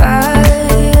if I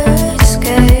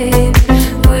escape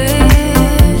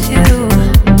with you?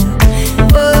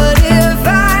 What if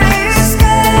I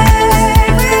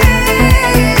escape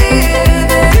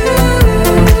with you?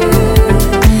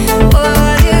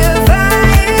 What if I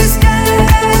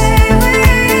escape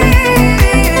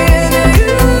with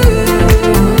you?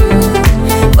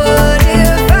 What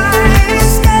if I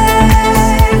escape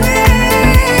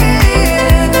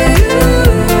with you?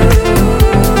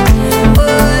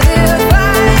 What if I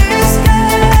escape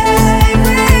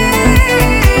with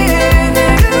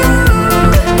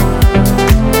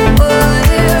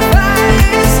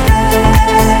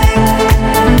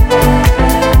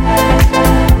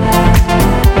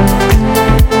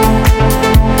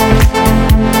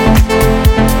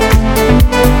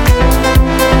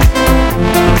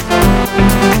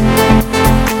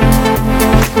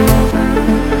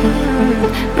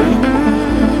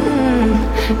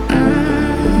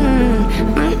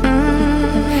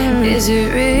Is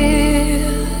it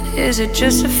real? Is it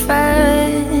just a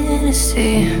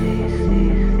fantasy?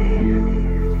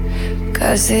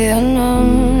 'Cause the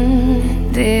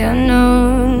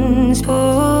unknown's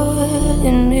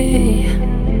pulling me.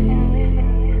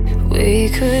 We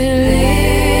could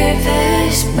leave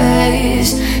this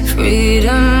place,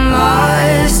 freedom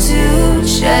ours to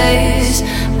chase.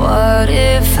 What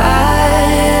if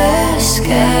I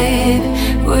escape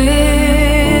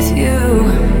with you?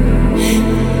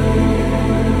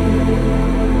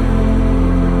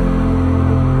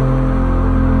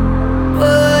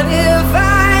 What if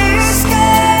I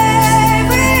escape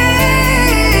with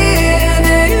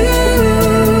you?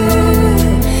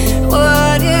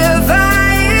 What if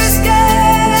I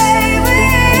escape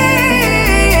with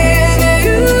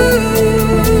you?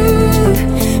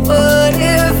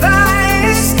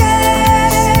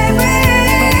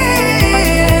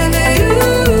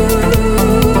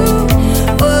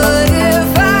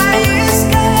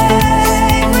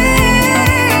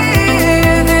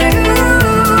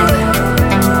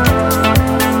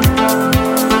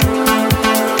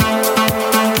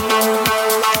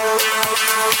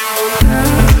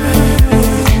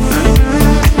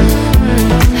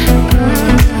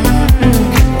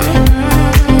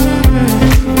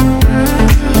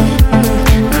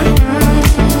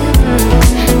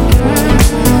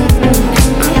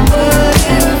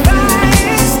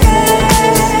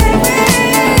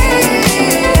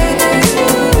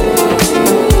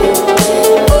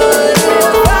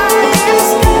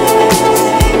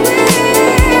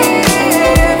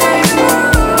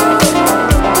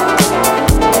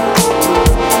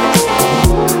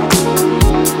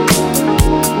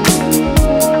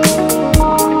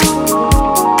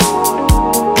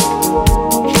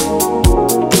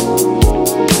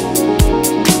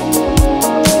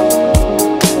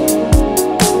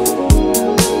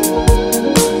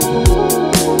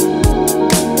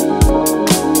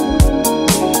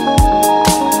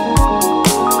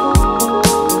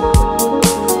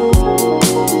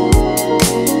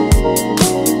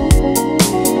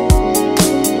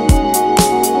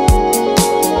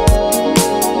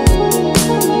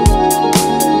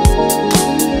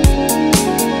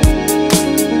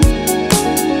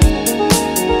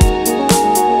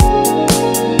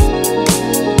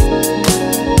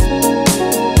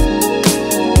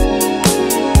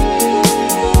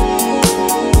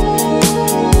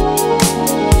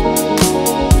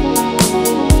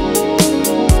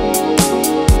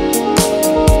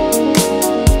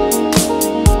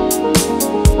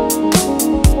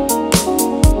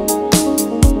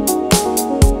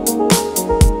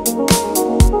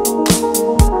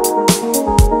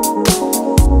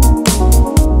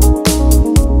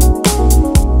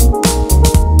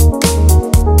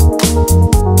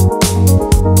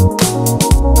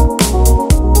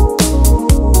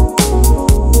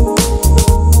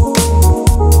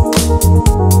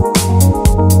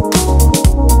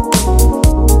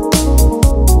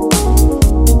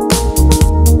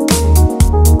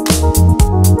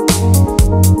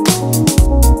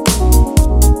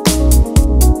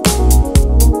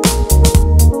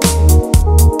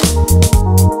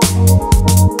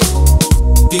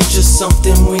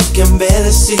 something we can barely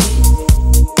see.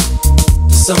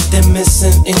 There's something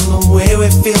missing in the way we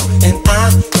feel, and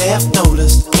I have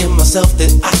noticed in myself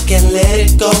that I can't let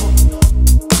it go.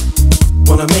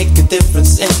 Wanna make a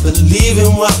difference and believe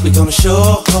in what we're gonna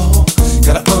show.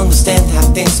 Gotta understand how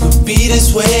things could be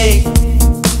this way.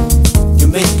 You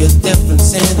make a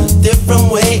difference in a different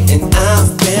way, and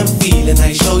I've been feeling how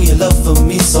you show your love for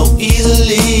me so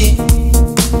easily.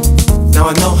 Now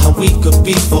I know how we could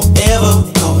be forever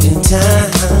caught in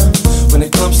time. When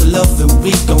it comes to loving,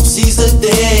 we gon' seize the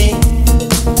day.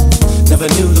 Never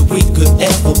knew that we could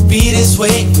ever be this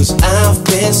way, 'cause I've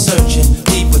been searching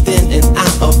deep within and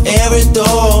out of every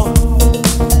door.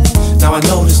 Now I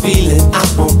know this feeling, I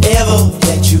won't ever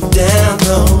let you down,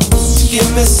 no. Give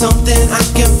me something, I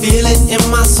can feel it in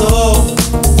my soul.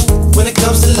 When it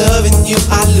comes to loving you,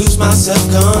 I lose my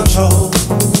self-control.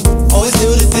 Always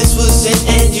knew that this was it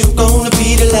and you gonna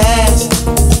be the last.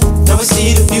 Now we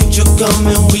see the future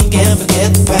coming, we can't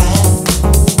forget the past.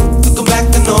 Looking back,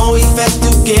 I know we've had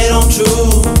to get on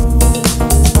true.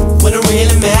 When it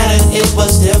really mattered, it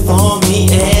was there for me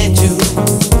and you.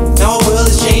 Now our world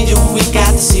is changing, we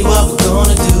got to see what we're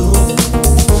gonna do.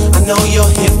 I know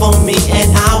you're here for me and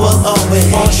I will always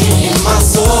want you in my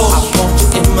soul. I want you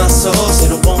in my soul,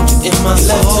 said I want you in my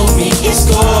soul. Love to me is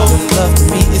gold, love to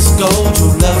me is gold.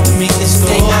 True love to me is gold.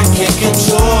 Thing I can't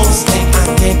control, this thing I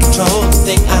can't control, this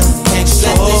thing I can't control.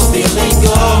 Let this feeling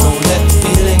go, don't let the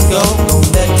feeling go, don't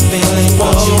let the feeling go.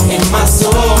 Want you in my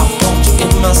soul, I want you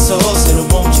in my soul, said I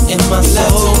want you in my soul.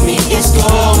 Love to me is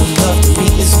gold, love to me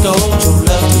is gold. True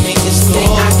love to me is gold.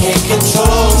 Thing I can't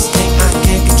control, this thing I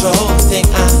can't control, this thing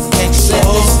I can't control. Let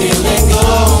this feeling go,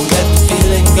 let the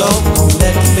feeling go, don't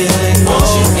let the feeling go. Want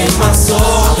you in my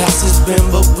soul. Past has been,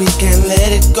 but we can't let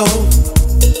it go.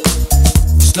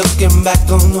 Just looking back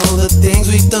on all the things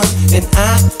we've done, and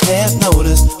I have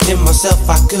noticed in myself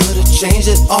I could've changed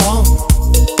it all.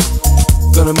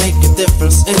 Gonna make a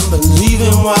difference and believe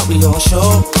in what we all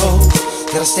show.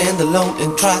 Gotta stand alone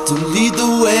and try to lead the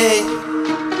way.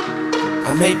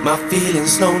 I make my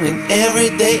feelings known in every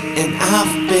day, and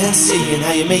I've been seeing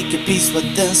how you make your peace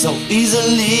with them so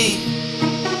easily.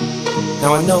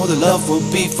 Now I know the love will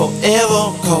be forever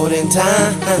caught in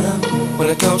time. When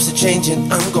it comes to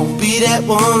changing, I'm gonna be that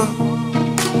one.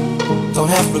 Don't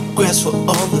have regrets for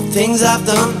all the things I've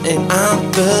done, and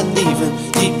I'm believing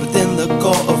deep within the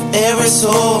core of every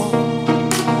soul.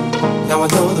 Now I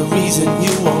know the reason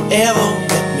you won't ever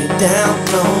let me down,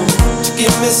 no. To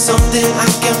give me something, I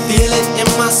can feel it in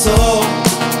my soul.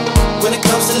 When it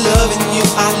comes to loving you,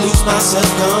 I lose my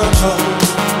self-control.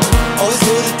 Always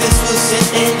knew that this was it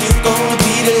and you're gonna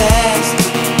be the last.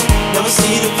 Now we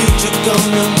see the future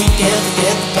coming, we can't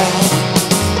forget the past.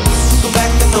 Go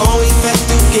back, I know we've had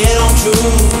to get on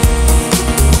true.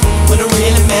 When it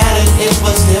really mattered, it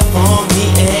was there for me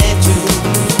and you.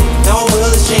 Now our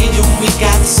world is changing, we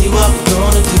got to see what we're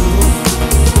gonna do.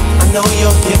 I know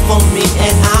you're here for me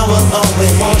and I will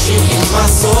always want you in my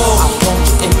soul. I want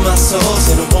you in my soul,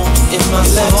 said I want you in my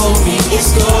soul. Love to me is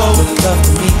gold, love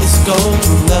to me is gold.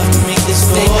 True love to me is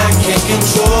gold. Thing I can't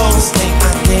control, this thing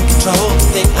I can't control, this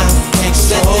thing I can't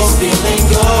control. Let this feeling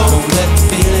go, don't let the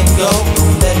feeling go,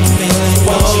 don't let the feeling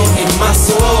go. Want you in my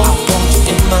soul, I want you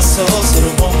in my soul, said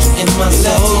I want you in my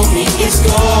soul. Love to me is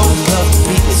gold, love to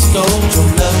me is gold. True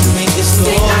love to me is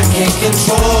gold. Thing I can't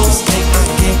control, this thing I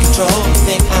can't control, this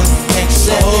thing I can't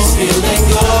control. Let this feeling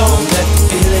go, let the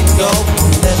feeling go,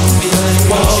 let the feeling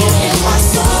go. Want you in my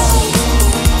soul.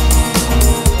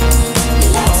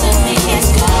 Love to me is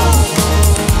gold.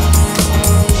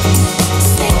 This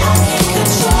thing I can't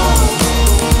control.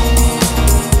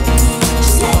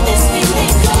 Just let this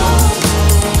feeling go.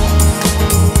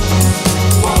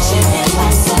 Want you in my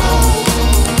soul.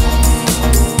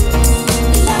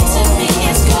 Love to me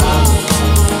is gold.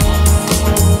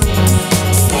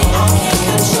 This thing I can't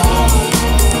control.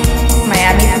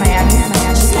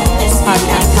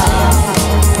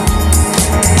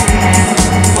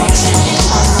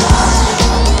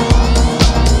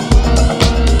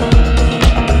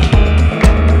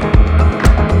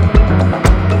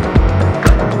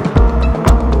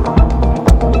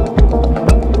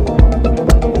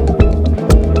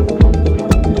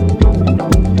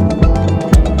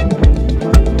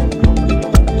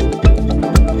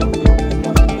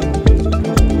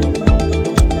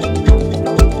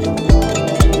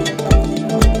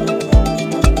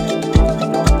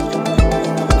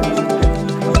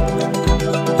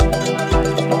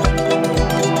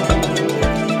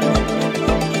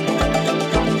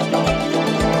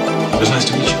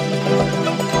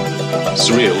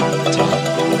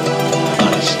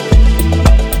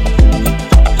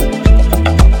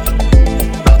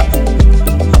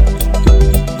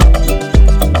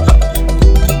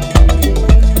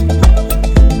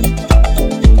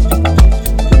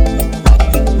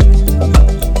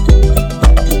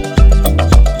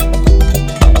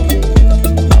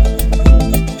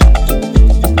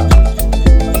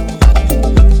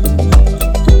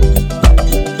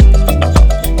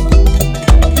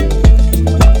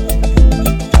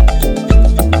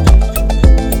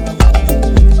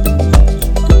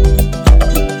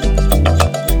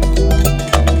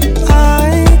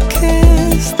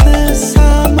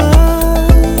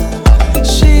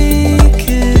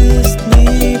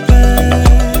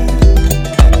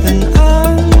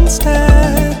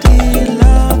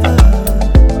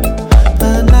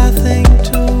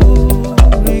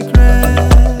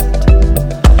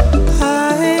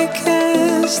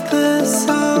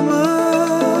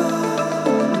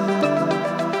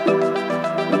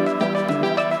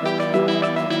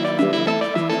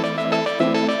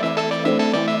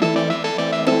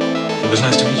 was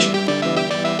nice to meet you.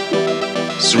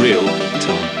 Surreal,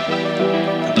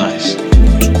 but nice.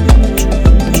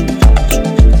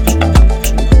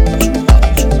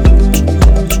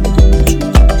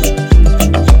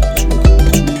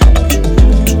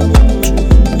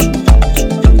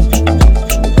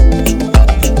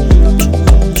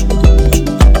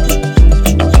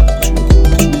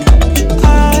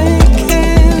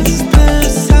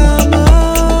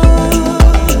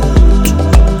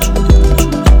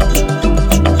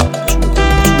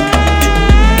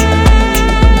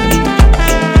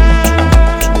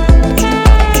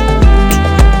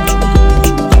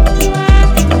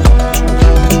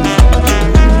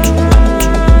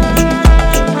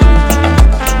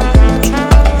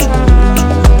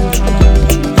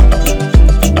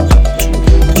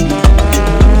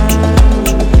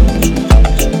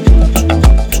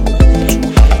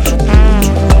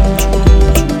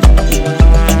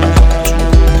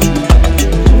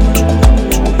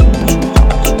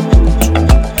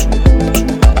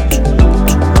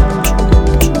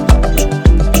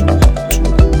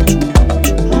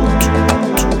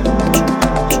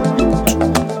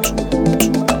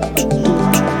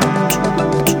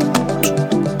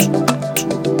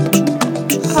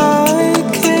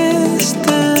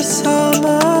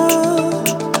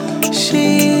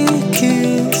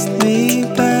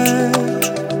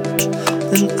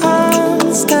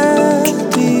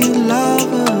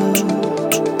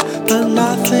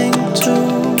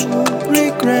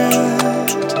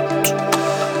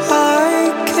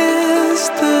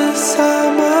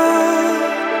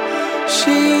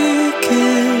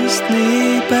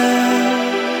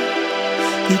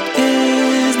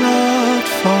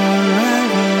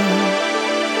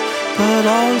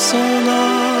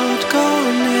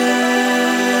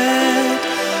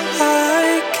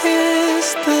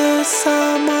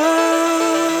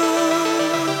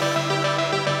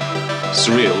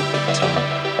 Surreal,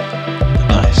 but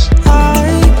nice.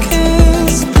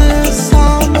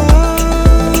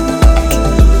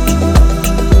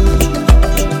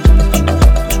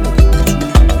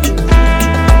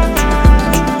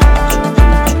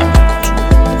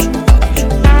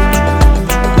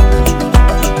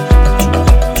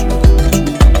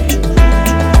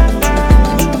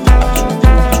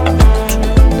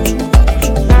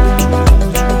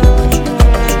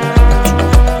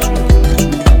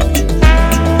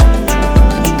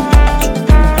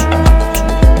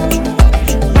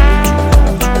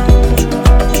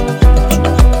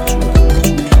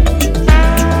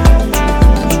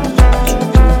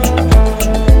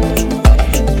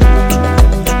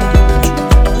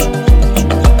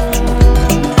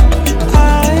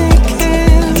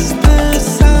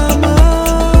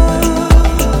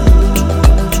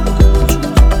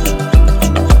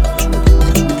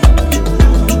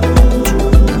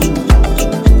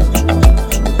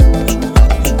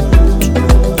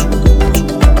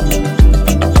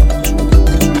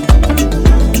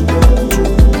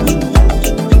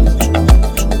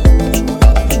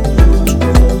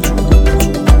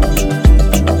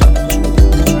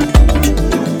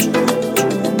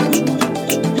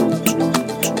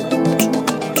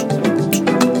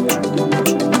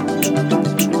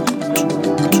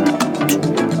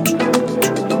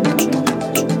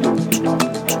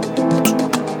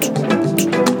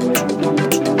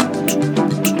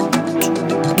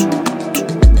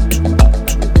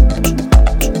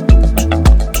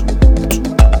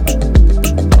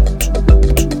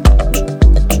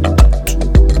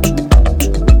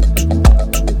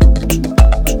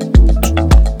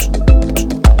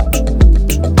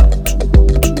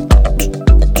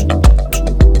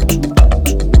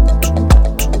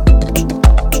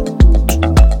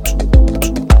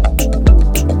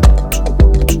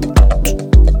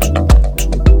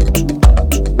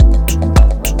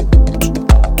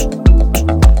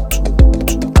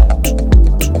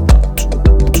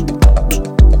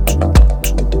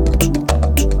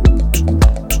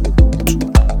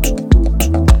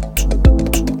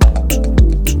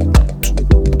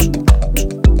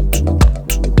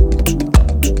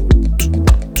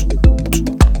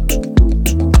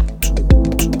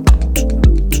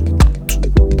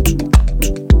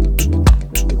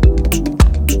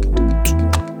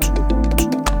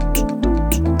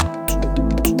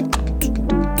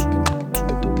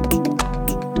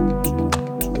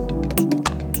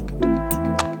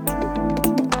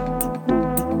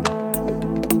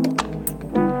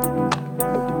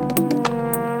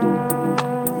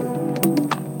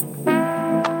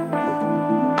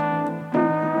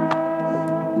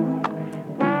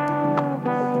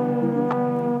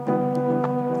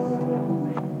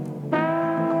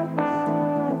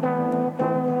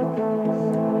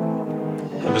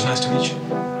 It was nice to meet you.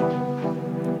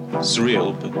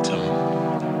 Surreal,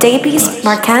 but Davies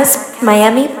Marquez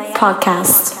Miami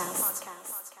Podcast.